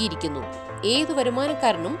ഒരുക്കിയിരിക്കുന്നു. ഏതു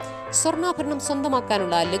വരുമാനക്കാരനും സ്വർണ്ണാഭരണം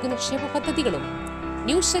സ്വന്തമാക്കാനുള്ള ലഘുനിക്ഷേപ പദ്ധതികളും.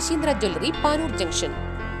 New Sasheendra jewellery, Panoor junction.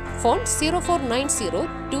 Phone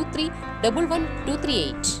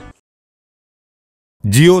 049023112238.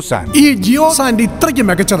 Jio sand. ഈ ജിയോ സാൻഡ് ഇത്രയ്ക്ക്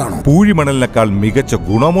മികച്ചതാണോ? പൂഴിമണലിനേക്കാൾ മികച്ച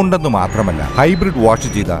ഗുണമുണ്ടെന്ന് മാത്രമല്ല, ഹൈബ്രിഡ് വാഷ്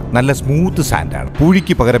ചെയ്ത നല്ല സ്മൂത്ത് സാൻഡാണ്.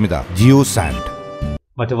 പൂഴിക്ക് പകരം ഇതാ ജിയോ സാൻഡ്.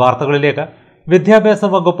 മറ്റു വാർത്തകളിലേക്ക്. വിദ്യാഭ്യാസ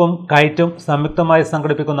വകുപ്പും കൈറ്റും സംയുക്തമായി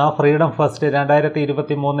സംഘടിപ്പിക്കുന്ന ഫ്രീഡം ഫെസ്റ്റ്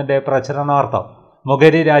 2023 പ്രചരണാർത്ഥം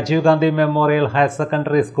Mokeri Rajeev Gandhi memorial higher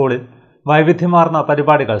secondary സ്കൂളിൽ വൈവിധ്യമാർന്ന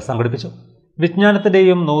പരിപാടികൾ സംഘടിപ്പിച്ചു.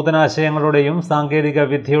 വിജ്ഞാനത്തിന്റെയും നൂതനാശയങ്ങളുടെയും സാങ്കേതിക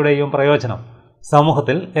വിദ്യയുടെയും പ്രയോജനം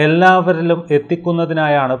സമൂഹത്തിൽ എല്ലാവരിലും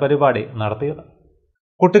എത്തിക്കുന്നതിനായാണ് പരിപാടി നടത്തിയത്.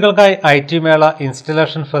 കുട്ടികൾക്കായി IT മേള,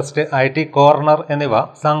 ഇൻസ്റ്റലേഷൻ ഫെസ്റ്റ്, IT കോർണർ എന്നിവ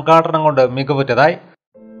സംഘാടനം കൊണ്ട് മികവുറ്റതായി.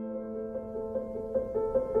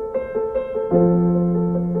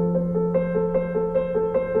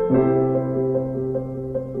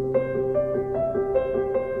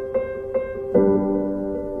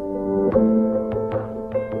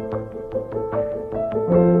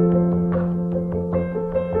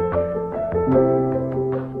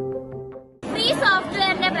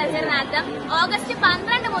 ഓഗസ്റ്റ്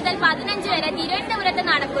 12 മുതൽ 15 വരെ തിരുവനന്തപുരത്ത്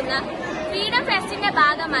നടക്കുന്ന ഫ്രീഡം ഫെസ്റ്റിന്റെ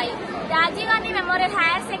ഭാഗമായി Rajeev Gandhi memorial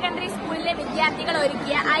higher secondary സ്കൂളിലെ വിദ്യാർത്ഥികൾ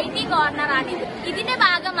ഒരുക്കിയ IT കോർണറാണിത്. ഇതിന്റെ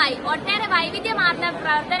ഭാഗമായി ഒട്ടേറെ വൈവിധ്യമാർന്ന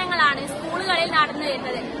പ്രവർത്തനങ്ങളാണ് സ്കൂളുകളിൽ നടന്നു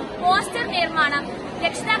വരുന്നത്. പോസ്റ്റർ നിർമ്മാണം,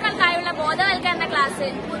 രക്ഷിതാക്കൾക്കായുള്ള ബോധവൽക്കരണ ക്ലാസ്,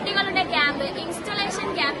 കുട്ടികളുടെ ക്യാമ്പ്, ഇൻസ്റ്റലേഷൻ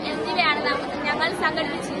ക്യാമ്പ് എന്നിവയാണ് ഞങ്ങൾ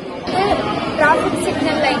സംഘടിപ്പിച്ചിരിക്കുന്നത്. ട്രാഫിക്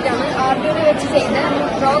സിഗ്നൽ ലൈറ്റാണ് RDO വെച്ച് ചെയ്ത്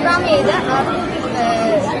പ്രോഗ്രാം ചെയ്ത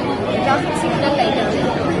ട്രാഫിക് സിഗ്നൽ ലൈറ്റാണ്.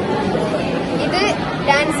 ഇത്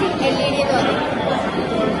ഡാൻസിങ് LED എന്ന് പറയും.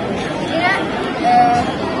 ഇതിന്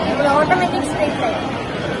ഓട്ടോമാറ്റിക് സ്ട്രീറ്റ് ലൈറ്റ്.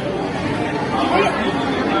 ഇത്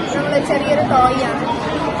നമ്മൾ ചെറിയൊരു ടോയ് ആണ്.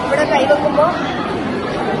 ഇവിടെ കൈവെക്കുമ്പോൾ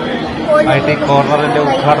IT കോർണറിന്റെ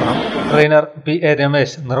ഉദ്ഘാടനം ട്രെയിനർ PA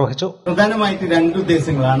രമേശ് നിർവഹിച്ചു. പ്രധാനമായിട്ട് 2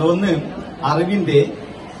 ഉദ്ദേശങ്ങളാണ്. ഒന്ന്, അറിവിന്റെ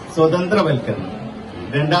സ്വതന്ത്രവൽക്കരണം.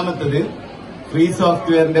 രണ്ടാമത്തത്, ഫ്രീ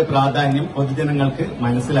സോഫ്റ്റ്വെയറിന്റെ പ്രാധാന്യം പൊതുജനങ്ങൾക്ക്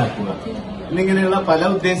മനസ്സിലാക്കുക. എന്നിങ്ങനെയുള്ള പല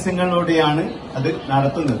ഉദ്ദേശങ്ങളോടെയാണ് അത്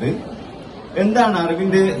നടത്തുന്നത്. എന്താണ്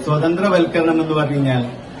അറിവിന്റെ സ്വതന്ത്രവൽക്കരണം എന്ന് പറഞ്ഞു കഴിഞ്ഞാൽ,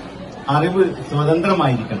 അറിവ്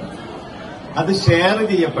സ്വതന്ത്രമായിരിക്കണം, അത് ഷെയർ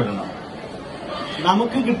ചെയ്യപ്പെടണം.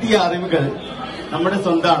 നമുക്ക് കിട്ടിയ അറിവുകൾ നമ്മുടെ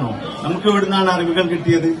സ്വന്തമാണോ? നമുക്ക് എവിടുന്നാണ് അറിവുകൾ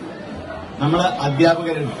കിട്ടിയത്? നമ്മളെ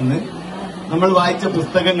അധ്യാപകരിൽ നിന്ന്, നമ്മൾ വായിച്ച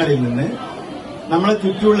പുസ്തകങ്ങളിൽ നിന്ന്, നമ്മളെ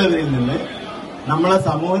ചുറ്റുമുള്ളവരിൽ നിന്ന്, നമ്മളെ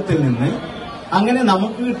സമൂഹത്തിൽ നിന്ന്. അങ്ങനെ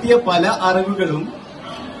നമുക്ക് കിട്ടിയ പല അറിവുകളും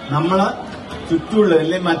നമ്മളെ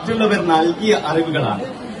ചുറ്റുമുള്ളവരിലെ മറ്റുള്ളവർ നൽകിയ അറിവുകളാണ്.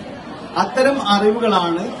 അത്തരം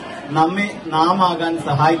അറിവുകളാണ് നമ്മെ നാമാകാൻ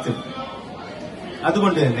സഹായിച്ചത്.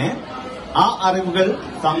 അതുകൊണ്ട് തന്നെ ആ അറിവുകൾ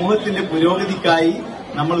സമൂഹത്തിന്റെ പുരോഗതിക്കായി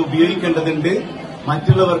നമ്മൾ ഉപയോഗിക്കേണ്ടതുണ്ട്.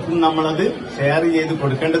 മറ്റുള്ളവർക്കും നമ്മളത് ഷെയർ ചെയ്ത്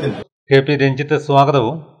കൊടുക്കേണ്ടതുണ്ട്. KP രഞ്ജിത്ത്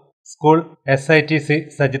സ്വാഗതവും സ്കൂൾ SITC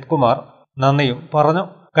സജിത് കുമാർ നന്ദിയും പറഞ്ഞു.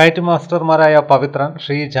 കൈറ്റ് മാസ്റ്റർമാരായ പവിത്രൻ,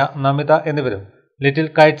 ഷീജ, നമിത എന്നിവരും ലിറ്റിൽ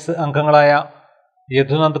കൈറ്റ്സ് അംഗങ്ങളായ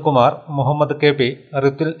യദുനന്ദ് കുമാർ, മുഹമ്മദ് KP,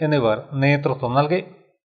 റിത്തുൽ എന്നിവർ നേതൃത്വം നൽകി.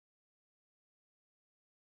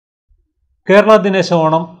 കേരള ദിനേശ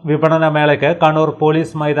ഓണം വിപണന മേളയ്ക്ക് കണ്ണൂർ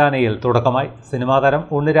പോലീസ് മൈതാനിയിൽ തുടക്കമായി. സിനിമാതാരം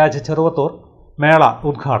ഉണ്ണിരാജ് ചെറുവത്തൂർ മേള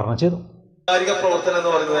ഉദ്ഘാടനം ചെയ്തു. സാംസ്കാരിക പ്രവർത്തനം എന്ന്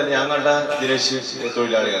പറയുന്നത് ഞാൻ കണ്ട ദിനേശ്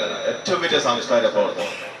തൊഴിലാളികളാണ്. ഏറ്റവും വലിയ സാംസ്കാരിക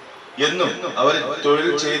പ്രവർത്തനം. എന്നും അവർ തൊഴിൽ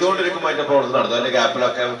ചെയ്തുകൊണ്ടിരിക്കുമ്പോൾ അതിന്റെ പ്രവർത്തനം നടത്തും. അതിന്റെ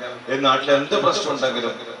ഗ്യാപ്പിലൊക്കെ നാട്ടിൽ എന്ത് പ്രശ്നം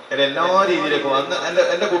ഉണ്ടെങ്കിലും എല്ലാ രീതിയിലേക്കും അന്ന്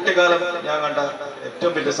എന്റെ കുട്ടിക്കാലം ഞാൻ കണ്ട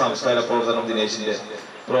ഏറ്റവും വലിയ സാംസ്കാരിക പ്രവർത്തനം ദിനേശിന്റെ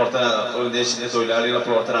തൊഴിലാളികളുടെ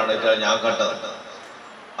പ്രവർത്തനമാണ് ഞാൻ കണ്ടത്.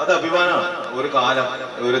 അത് അഭിമാനമാണ്. ഒരു കാലം,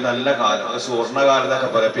 ഒരു നല്ല കാലം, സുവർണകാലം എന്നൊക്കെ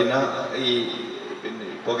പറയാം. പിന്നെ ഈ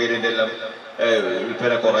പുകയിലിന്റെ എല്ലാം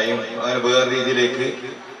വിൽപ്പന കുറയും. അങ്ങനെ വേറെ രീതിയിലേക്ക്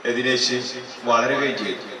ദിനേശ് വളരുകയും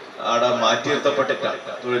ചെയ്തു. അവിടെ മാറ്റി നിർത്തപ്പെട്ടിട്ടാണ്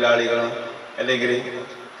തൊഴിലാളികൾ, അല്ലെങ്കിൽ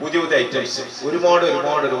പുതിയ പുതിയ ഐറ്റംസ്, ഒരുപാട്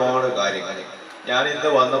കാര്യങ്ങൾ. ഞാൻ ഇന്ന്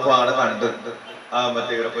വന്നപ്പോൾ അവിടെ കണ്ട്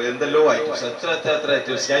മറ്റേ എന്തെല്ലോ ഐറ്റംസ്, എത്ര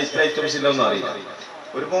ഐറ്റംസ്, ഞാൻ ഇത്ര ഐറ്റംസ് ഇല്ലെന്നും അറിയില്ല.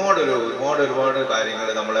 ഒരുപാട് കാര്യങ്ങൾ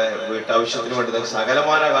നമ്മളെ വീട്ടാവശ്യത്തിന് വേണ്ടി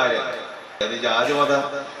സകലമാന കാര്യങ്ങൾ. ജാതിമത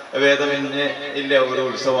ഭേദമന്യേ ഇല്ല ഒരു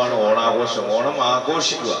ഉത്സവമാണ് ഓണാഘോഷം. ഓണം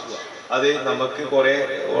ആഘോഷിക്കുക. അത് നമുക്ക് കുറെ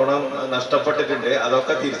ഓണം നഷ്ടപ്പെട്ടിട്ടുണ്ട്.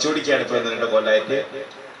 അതൊക്കെ തിരിച്ചു പിടിക്കുകയാണ് ഇപ്പൊ 2 കൊല്ലമായിട്ട്.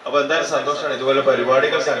 അപ്പൊ എന്തായാലും സന്തോഷമാണ്. ഇതുപോലെ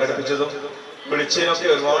പരിപാടികൾ സംഘടിപ്പിച്ചതും വിളിച്ചതിനൊക്കെ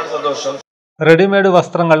ഒരുപാട് സന്തോഷം. റെഡിമെയ്ഡ്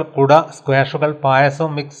വസ്ത്രങ്ങൾ, കുട, സ്ക്വാഷുകൾ, പായസം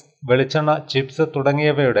മിക്സ് വെളിച്ചെണ്ണ, ചിപ്സ്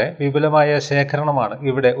തുടങ്ങിയവയുടെ വിപുലമായ ശേഖരണമാണ്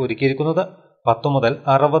ഇവിടെ ഒരുക്കിയിരിക്കുന്നത്. 10 മുതൽ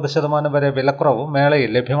 60% വരെ വിലക്കുറവും മേളയിൽ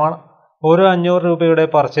ലഭ്യമാണ്. ഓരോ 500 രൂപയുടെ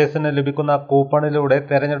പർച്ചേസിന് ലഭിക്കുന്ന കൂപ്പണിലൂടെ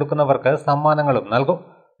തിരഞ്ഞെടുക്കുന്നവർക്ക് സമ്മാനങ്ങളും നൽകും.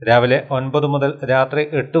 രാവിലെ 9 മുതൽ രാത്രി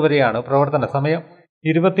 8 വരെയാണ് പ്രവർത്തന സമയം.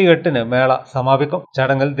 28-ന് മേള സമാപിക്കും.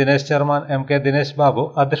 ചടങ്ങിൽ ദിനേശ് ചെയർമാൻ MK ദിനേശ് ബാബു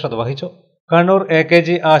അധ്യക്ഷത വഹിച്ചു. കണ്ണൂർ AKG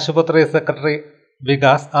ആശുപത്രി സെക്രട്ടറി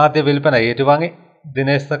വികാസ് ആദ്യ വിൽപ്പന ഏറ്റുവാങ്ങി.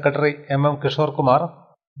 Dinesh secretary MM Kishore Kumar,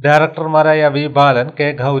 ഡയറക്ടർമാരായ V ബാലൻ, K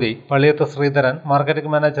Gauri, Palliyath Sreedharan,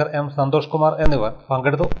 marketing manager M Santhosh Kumar എന്നിവർ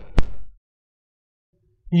പങ്കെടുത്തു.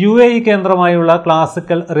 UAE കേന്ദ്രമായുള്ള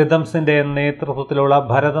ക്ലാസിക്കൽ റിതംസിന്റെ നേതൃത്വത്തിലുള്ള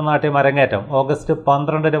ഭരതനാട്യം അരങ്ങേറ്റം ഓഗസ്റ്റ്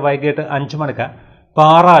 12-ന് വൈകിട്ട് 5 മണിക്ക്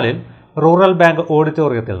പാറാലിൽ റൂറൽ ബാങ്ക്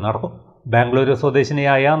ഓഡിറ്റോറിയത്തിൽ നടക്കും. ബാംഗ്ലൂരു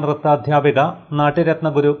സ്വദേശിനിയായ നൃത്താധ്യാപിക നാട്യരത്ന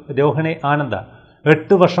ഗുരു രോഹിണി ആനന്ദ്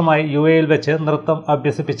 8 വർഷമായി UAEയിൽ വെച്ച് നൃത്തം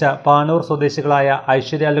അഭ്യസിപ്പിച്ച പാനൂർ സ്വദേശികളായ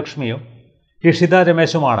ഐശ്വര്യ ലക്ഷ്മിയും ഇഷിത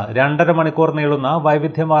രമേശുമാണ് 2.5 മണിക്കൂർ നീളുന്ന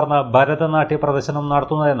വൈവിധ്യമാർന്ന ഭരതനാട്യ പ്രദർശനം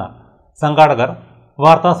നടത്തുന്നതെന്ന് സംഘാടകർ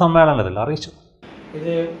വാർത്താസമ്മേളനത്തിൽ അറിയിച്ചു.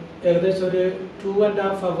 ഇത് ഏകദേശം ഒരു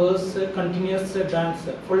 2.5 hours continuous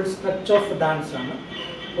dance, full stretch of dance ആണ്.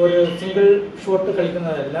 ഒരു സിംഗിൾ ഷോട്ട്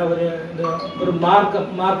കളിക്കുന്നതല്ല, ഒരു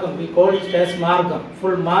മാർഗം വി കോൾ ഇറ്റ് ആസ് മാർഗം,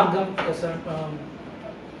 ഫുൾ മാർഗം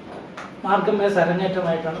ആസ്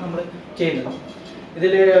അരങ്ങേറ്റമായിട്ടാണ് നമ്മൾ ചെയ്യുന്നത്.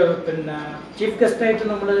 ഇതിൽ പിന്നെ ചീഫ് ഗസ്റ്റായിട്ട്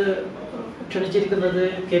നമ്മൾ ക്ഷണിച്ചിരിക്കുന്നത്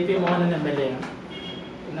KP മോഹനൻ MLA ആണ്.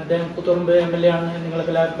 പിന്നെ അദ്ദേഹം പുത്തുറമ്പ് MLA ആണ്,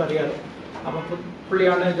 നിങ്ങൾക്ക് എല്ലാവർക്കും അറിയാം. അപ്പം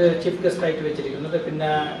പുള്ളിയാണ് ഇത് ചീഫ് ഗസ്റ്റായിട്ട് വെച്ചിരിക്കുന്നത്. പിന്നെ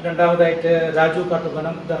രണ്ടാമതായിട്ട് രാജു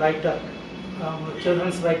കാട്ടുപനം, ദ റൈറ്റർ,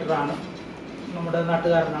 ചിൽഡ്രൻസ് റൈറ്ററാണ്, നമ്മുടെ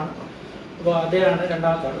നാട്ടുകാരനാണ്. അപ്പോൾ അദ്ദേഹമാണ്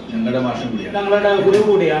രണ്ടാമത്തെ ആൾ, ഞങ്ങളുടെ ഗുരു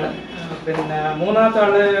കൂടിയാണ്. പിന്നെ മൂന്നാമത്തെ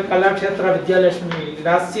ആള് കലാക്ഷേത്ര വിദ്യാലക്ഷ്മി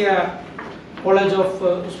ലാസ്യ കോളേജ് ഓഫ്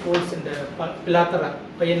സ്കൂൾസിന്റെ പിലാത്തറ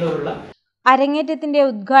പയ്യന്നൂരുള്ള. അരങ്ങേറ്റത്തിന്റെ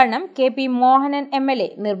ഉദ്ഘാടനം KP മോഹനൻ MLA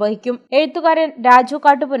നിർവഹിക്കും. എഴുത്തുകാരൻ Raju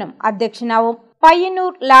Kattupunam അധ്യക്ഷനാവും.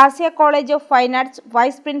 Payyanur ലാസ്യ college of fine arts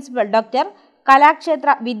vice principal doctor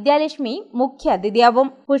Kalakshetra Vidyalakshmi മുഖ്യാതിഥിയാവും.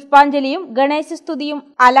 പുഷ്പാഞ്ജലിയും ഗണേശസ്തുതിയും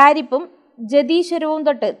അലാരിപ്പും ജതീശ്വരവും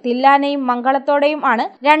തൊട്ട് തില്ലാനയും മംഗളത്തോടെയും ആണ്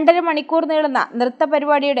 2.5 മണിക്കൂർ നീളുന്ന നൃത്ത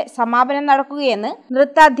പരിപാടിയുടെ സമാപനം നടക്കുകയെന്ന്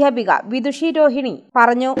നൃത്താധ്യാപിക വിദുഷി രോഹിണി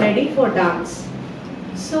പറഞ്ഞു.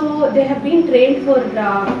 So they have been trained for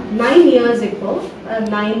 9 years ago,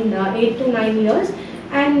 8 to 9 years,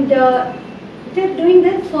 and they're doing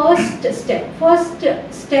their first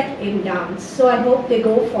step in dance. So I hope they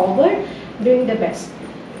go forward doing the best.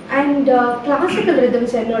 And classical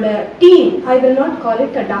rhythms ennoda team, I will not call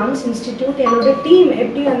it a dance institute, ennoda team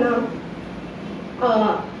eppadi anna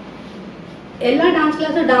ella dance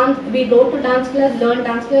class dance, we go to dance class, learn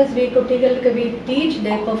dance class, we kuttigalukku we teach,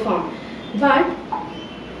 they perform, but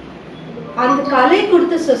அந்த கலை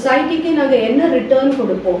கொடுத்த சொசைட்டிக்கு நாங்கள் என்ன return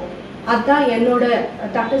கொடுப்போம், அதுதான் என்னோட,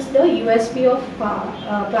 that is the USP of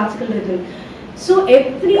classical rhythm. So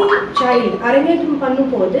every child அரங்கேற்றம்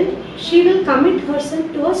பண்ணும்போது she will commit herself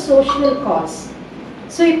to a social cause.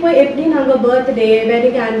 So இப்போ எப்படி நாங்கள் பர்த்டே,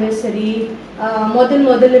 வெட்டிங் ஆனிவர்சரி,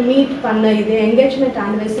 முதல்ல மீட் பண்ண இது, என்கேஜ்மெண்ட்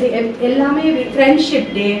ஆனிவர்சரி எல்லாமே,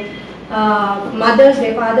 friendship day, Mother's Day,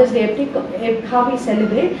 Father's Day, how we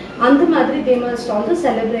celebrate, and the Madri, they must also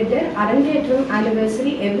celebrate their Arangetram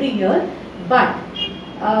anniversary every year, but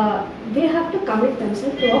they have to commit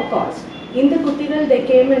themselves to a cause. In the Kuttigal, they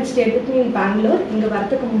came and stayed with me in Bangalore, in the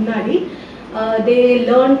Varthaka Munnadi. They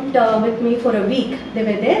learnt with me for a week. They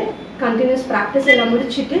were there, continuous practice,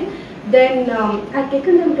 then I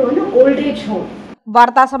taken them to an old age home.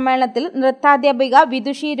 വാർത്താ സമ്മേളനത്തിൽ നൃത്താധ്യാപിക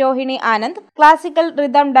വിദുഷി Rohini Anand, classical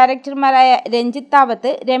rhythm ഡയറക്ടർമാരായ Ranjith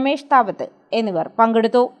താവത്ത്, Ramesh താവത്ത് എന്നിവർ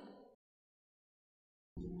പങ്കെടുത്തു.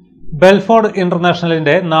 ബെൽഫോർഡ്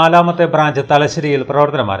ഇന്റർനാഷണലിന്റെ 4ാമത്തെ branch തലശ്ശേരിയിൽ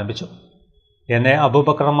പ്രവർത്തനം ആരംഭിച്ചു. NA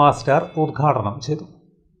Abubakar master ഉദ്ഘാടനം ചെയ്തു.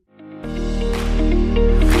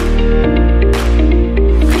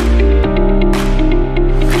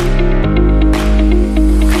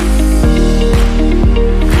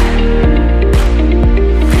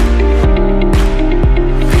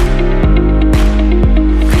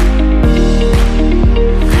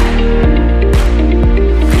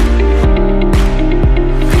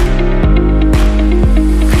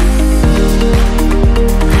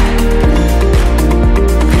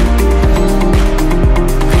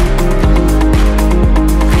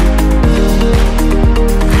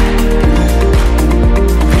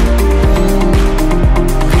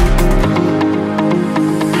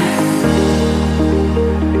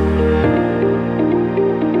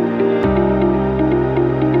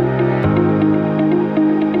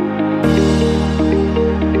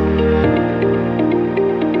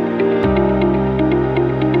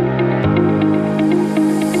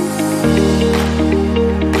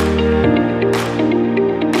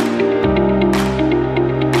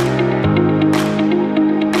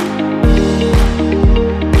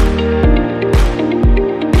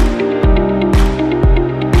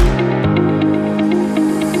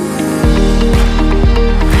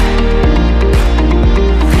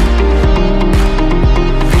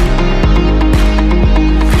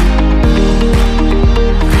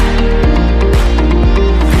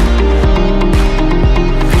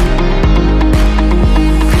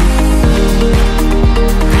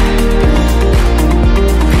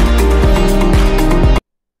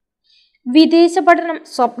 വിദേശ പഠനം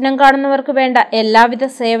സ്വപ്നം കാണുന്നവർക്ക് വേണ്ട എല്ലാവിധ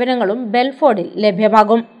സേവനങ്ങളും ബെൽഫോർഡിൽ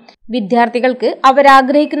ലഭ്യമാകും. വിദ്യാർത്ഥികൾക്ക്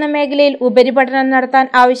അവരാഗ്രഹിക്കുന്ന മേഖലയിൽ ഉപരിപഠനം നടത്താൻ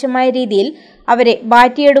ആവശ്യമായ രീതിയിൽ അവരെ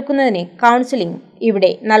മാറ്റിയെടുക്കുന്നതിന് കൗൺസിലിംഗ്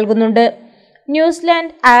ഇവിടെ നൽകുന്നുണ്ട്.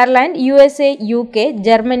 New Zealand, Ireland, USA, UK,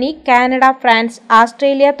 Germany, Canada, France,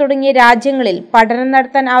 Australia തുടങ്ങിയ രാജ്യങ്ങളിൽ പഠനം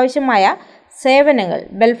നടത്താൻ ആവശ്യമായ സേവനങ്ങൾ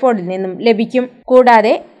ബെൽഫോർഡിൽ നിന്നും ലഭിക്കും.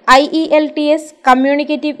 കൂടാതെ IELTS,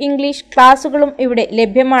 കമ്മ്യൂണിക്കേറ്റീവ് ഇംഗ്ലീഷ് ക്ലാസുകളും ഇവിടെ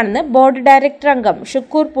ലഭ്യമാണെന്ന് ബോർഡ് ഡയറക്ടർ അംഗം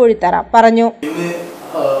ഷുക്കൂർ പൂഴിത്തറ പറഞ്ഞു.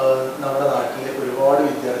 നമ്മുടെ നാട്ടിലെ ഒരുപാട്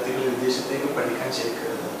വിദ്യാർത്ഥികൾ വിദേശത്തേക്ക് പഠിക്കാൻ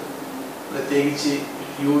ചേർക്കുന്നത്, പ്രത്യേകിച്ച്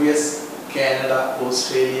US, Canada,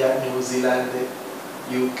 Australia, New Zealand,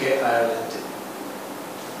 UK, Ireland.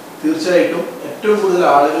 തീർച്ചയായിട്ടും ഏറ്റവും കൂടുതൽ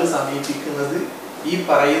ആളുകൾ സമീപിക്കുന്നത് ഈ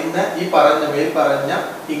പറഞ്ഞ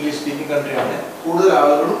ഇംഗ്ലീഷ് സ്പീക്കിംഗ് കൺട്രിയാണ് കൂടുതൽ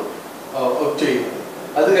ആളുകളും ഒപ്റ്റ് ചെയ്യുന്നത്.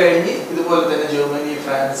 അത് കഴിഞ്ഞ് ഇതുപോലെ തന്നെ Germany,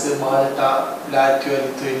 France, Malta, Latvia,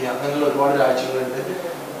 Lithuania അങ്ങനെയുള്ള ഒരുപാട് രാജ്യങ്ങളുണ്ട്.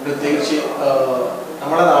 പ്രത്യേകിച്ച്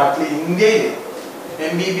നമ്മുടെ നാട്ടിൽ ഇന്ത്യയിൽ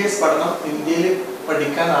MBBS പഠനം ഇന്ത്യയിൽ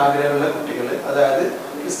പഠിക്കാൻ ആഗ്രഹമുള്ള കുട്ടികൾ, അതായത്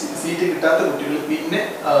സീറ്റ് കിട്ടാത്ത കുട്ടികൾ പിന്നെ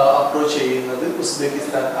അപ്രോച്ച് ചെയ്യുന്നത്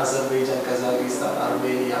ഉസ്ബെക്കിസ്ഥാൻ, അസർബൈജാൻ, കസാഖിസ്ഥാൻ,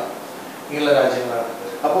 അർമേനിയ ഇങ്ങനെയുള്ള രാജ്യങ്ങളാണ്.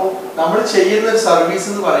 അപ്പോൾ നമ്മൾ ചെയ്യുന്ന ഒരു സർവീസ്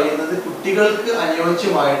എന്ന് പറയുന്നത് കുട്ടികൾക്ക്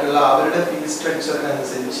അനുയോജ്യമായിട്ടുള്ള അവരുടെ ഫീസ്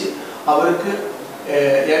സ്ട്രക്ചറിനനുസരിച്ച് അവർക്ക്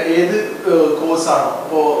ഏത് കോഴ്സാണോ,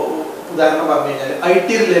 ഇപ്പോൾ ഉദാഹരണം പറഞ്ഞു കഴിഞ്ഞാൽ IT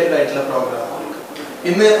റിലേറ്റഡ് ആയിട്ടുള്ള പ്രോഗ്രാമുകൾക്ക്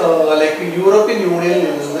ഇന്ന് ലൈക്ക് യൂറോപ്യൻ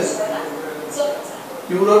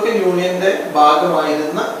യൂണിയന്റെ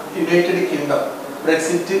ഭാഗമായിരുന്ന യുണൈറ്റഡ് കിങ്ഡം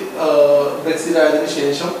ബ്രെക്സിറ്റ് ആയതിനു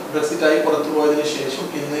ശേഷം, ബ്രെക്സിറ്റായി പുറത്തു പോയതിനു ശേഷം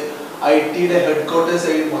ഇന്ന് IT-യുടെ ഹെഡ് ക്വാർട്ടേഴ്സ്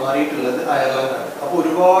ആയി മാറിയിട്ടുള്ളത് അയർലൻഡാണ്. അപ്പോൾ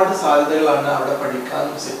ഒരുപാട് സാധ്യതകളാണ് അവിടെ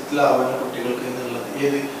പഠിക്കാനും സെറ്റിൽ ആവാനും കുട്ടികൾക്ക് എന്നുള്ളത്.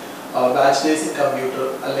 ഏത് ബാച്ചിലേഴ്സ് ഇൻ കമ്പ്യൂട്ടർ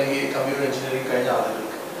അല്ലെങ്കിൽ കമ്പ്യൂട്ടർ എഞ്ചിനീയറിംഗ് കഴിഞ്ഞ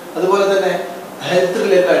ആളുകൾക്ക്. അതുപോലെ തന്നെ ഹെൽത്ത്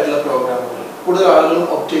റിലേറ്റഡ് ആയിട്ടുള്ള പ്രോഗ്രാമുകൾ കൂടുതൽ ആളുകളും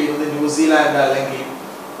ഒപ്റ്റ് ചെയ്യുന്നത് ന്യൂസിലാൻഡ് അല്ലെങ്കിൽ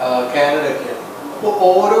കാനഡ ഒക്കെയാണ്. അപ്പോൾ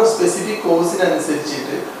ഓരോ സ്പെസിഫിക്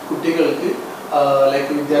കോഴ്സിനനുസരിച്ചിട്ട് കുട്ടികൾക്ക്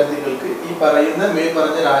ലൈക്ക് വിദ്യാർത്ഥികൾക്ക് ഈ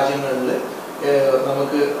പറഞ്ഞ രാജ്യങ്ങളിൽ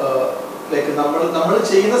നമുക്ക് ലൈക്ക് നമ്മൾ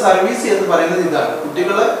ചെയ്യുന്ന സർവീസ് എന്ന് പറയുന്നത് ഇതാണ്.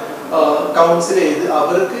 കുട്ടികളെ കൗൺസിൽ ചെയ്ത്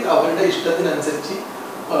അവർക്ക് അവരുടെ ഇഷ്ടത്തിനനുസരിച്ച്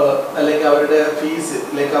അല്ലെങ്കിൽ അവരുടെ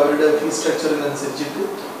ഫീസ് സ്ട്രക്ചറിനനുസരിച്ചിട്ട്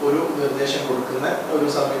ഒരു നിർദ്ദേശം കൊടുക്കുന്ന ഒരു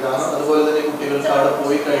സംവിധാനം. അതുപോലെ തന്നെ കുട്ടികൾക്ക് അവിടെ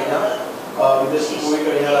പോയി കഴിഞ്ഞാൽ, വിദേശത്ത് പോയി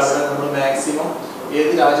കഴിഞ്ഞാൽ അവിടെ നമ്മൾ മാക്സിമം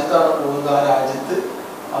ഏത് രാജ്യത്താണ് പോകുന്നത് ആ രാജ്യത്ത്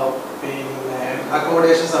പിന്നെ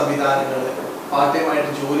അക്കോമഡേഷൻ സംവിധാനങ്ങൾ, പാർട്ട് ടൈം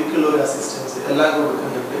ആയിട്ട് ജോലിക്കുള്ള ഒരു അസിസ്റ്റൻസ് എല്ലാം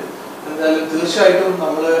കൊടുക്കുന്നുണ്ട്. എന്തായാലും തീർച്ചയായിട്ടും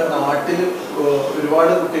നമ്മൾ നാട്ടിൽ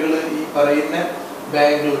ഒരുപാട് കുട്ടികൾ ഈ പറയുന്ന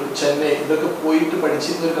ബാംഗ്ലൂർ, ചെന്നൈ ഇതൊക്കെ പോയിട്ട്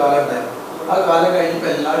പഠിച്ചിരുന്ന ഒരു കാലം ഉണ്ടായിരുന്നു. ആ കാലം കഴിഞ്ഞപ്പോൾ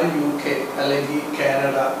എല്ലാവരും UK അല്ലെങ്കിൽ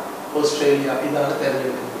കാനഡ, ഓസ്ട്രേലിയ ഇതാണ്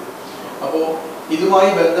തിരഞ്ഞെടുക്കുന്നത്. അപ്പോൾ ഇതുമായി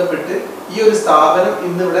ബന്ധപ്പെട്ട് ഈ ഒരു സ്ഥാപനം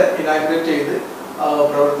ഇന്നിവിടെ ഇനാഗ്രേറ്റ് ചെയ്ത്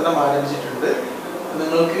പ്രവർത്തനം ആരംഭിച്ചിട്ടുണ്ട്.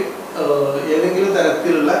 നിങ്ങൾക്ക് ഏതെങ്കിലും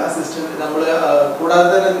തരത്തിലുള്ള അസിസ്റ്റന്റ് നമ്മൾ കൂടാതെ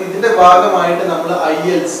തന്നെ ഇതിന്റെ ഭാഗമായിട്ട് നമ്മൾ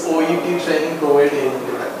IELTS, OET ട്രെയിനിങ് പ്രൊവൈഡ്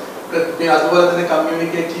ചെയ്യുന്നുണ്ട് ഇവിടെ. അതുപോലെ തന്നെ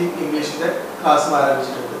കമ്മ്യൂണിക്കേറ്റീവ് ഇംഗ്ലീഷിന്റെ ക്ലാസ്സും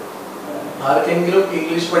ആരംഭിച്ചിട്ടുണ്ട്. ആർക്കെങ്കിലും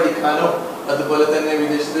ഇംഗ്ലീഷ് പഠിക്കാനോ അതുപോലെ തന്നെ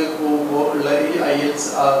വിദേശത്ത് പോകുമ്പോൾ ഉള്ള ഈ IELTS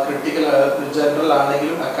ക്രിട്ടിക്കൽ ജനറൽ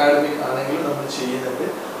ആണെങ്കിലും അക്കാഡമിക് ആണെങ്കിലും നമ്മൾ ചെയ്യുന്നുണ്ട്.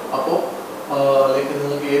 അപ്പോൾ ലൈക്ക്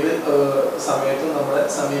നിങ്ങൾക്ക് ഏത് സമയത്തും നമ്മളെ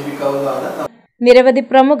സമീപിക്കാവുന്നതാണ്. നിരവധി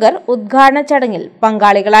പ്രമുഖർ ഉദ്ഘാടന ചടങ്ങിൽ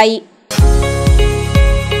പങ്കാളികളായി.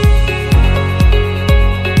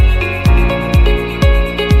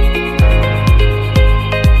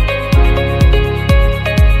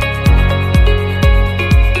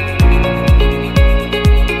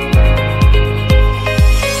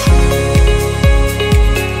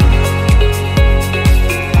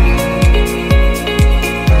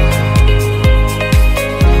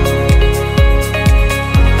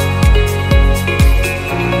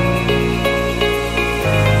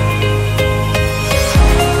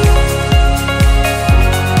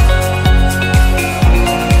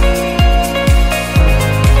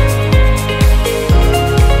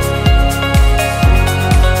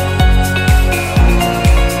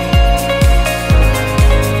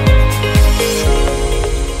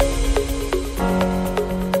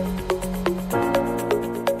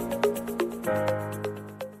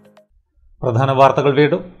 പ്രധാന വാർത്തകൾ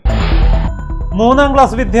വീണ്ടും. 3ാം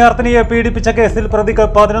ക്ലാസ് വിദ്യാർത്ഥിനിയെ പീഡിപ്പിച്ച കേസിൽ പ്രതിക്ക്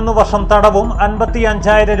 11 വർഷം തടവും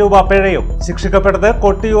 55,000 രൂപ പിഴയും. ശിക്ഷിക്കപ്പെട്ടത്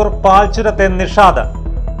കൊട്ടിയൂർ പാൽച്ചുരത്തെ നിഷാദ്.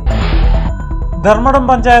 ധർമ്മടം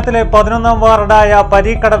പഞ്ചായത്തിലെ 11ാം വാർഡായ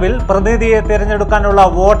പരീക്കടവിൽ പ്രതിനിധിയെ തിരഞ്ഞെടുക്കാനുള്ള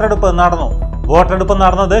വോട്ടെടുപ്പ് നടന്നു. വോട്ടെടുപ്പ്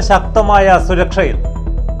നടന്നത് ശക്തമായ സുരക്ഷയിൽ.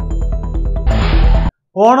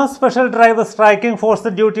 Onam special drive striking force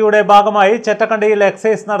ഡ്യൂട്ടിയുടെ ഭാഗമായി ചെറ്റക്കണ്ടിയിൽ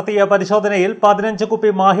എക്സൈസ് നടത്തിയ പരിശോധനയിൽ 15 കുപ്പി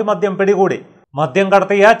മാഹിമദ്യം പിടികൂടി. മദ്യം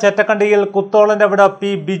കടത്തിയ ചെറ്റക്കണ്ടിയിൽ കുത്തോളന്റെ വിട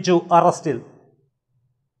പി ബിജു അറസ്റ്റിൽ.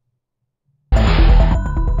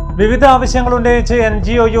 വിവിധ ആവശ്യങ്ങൾ ഉന്നയിച്ച്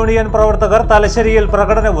NGO യൂണിയൻ പ്രവർത്തകർ തലശ്ശേരിയിൽ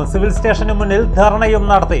പ്രകടനവും സിവിൽ സ്റ്റേഷനു മുന്നിൽ ധർണയും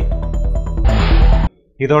നടത്തി.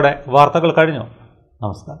 ഇതോടെ വാർത്തകൾ കഴിഞ്ഞു.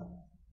 നമസ്കാരം.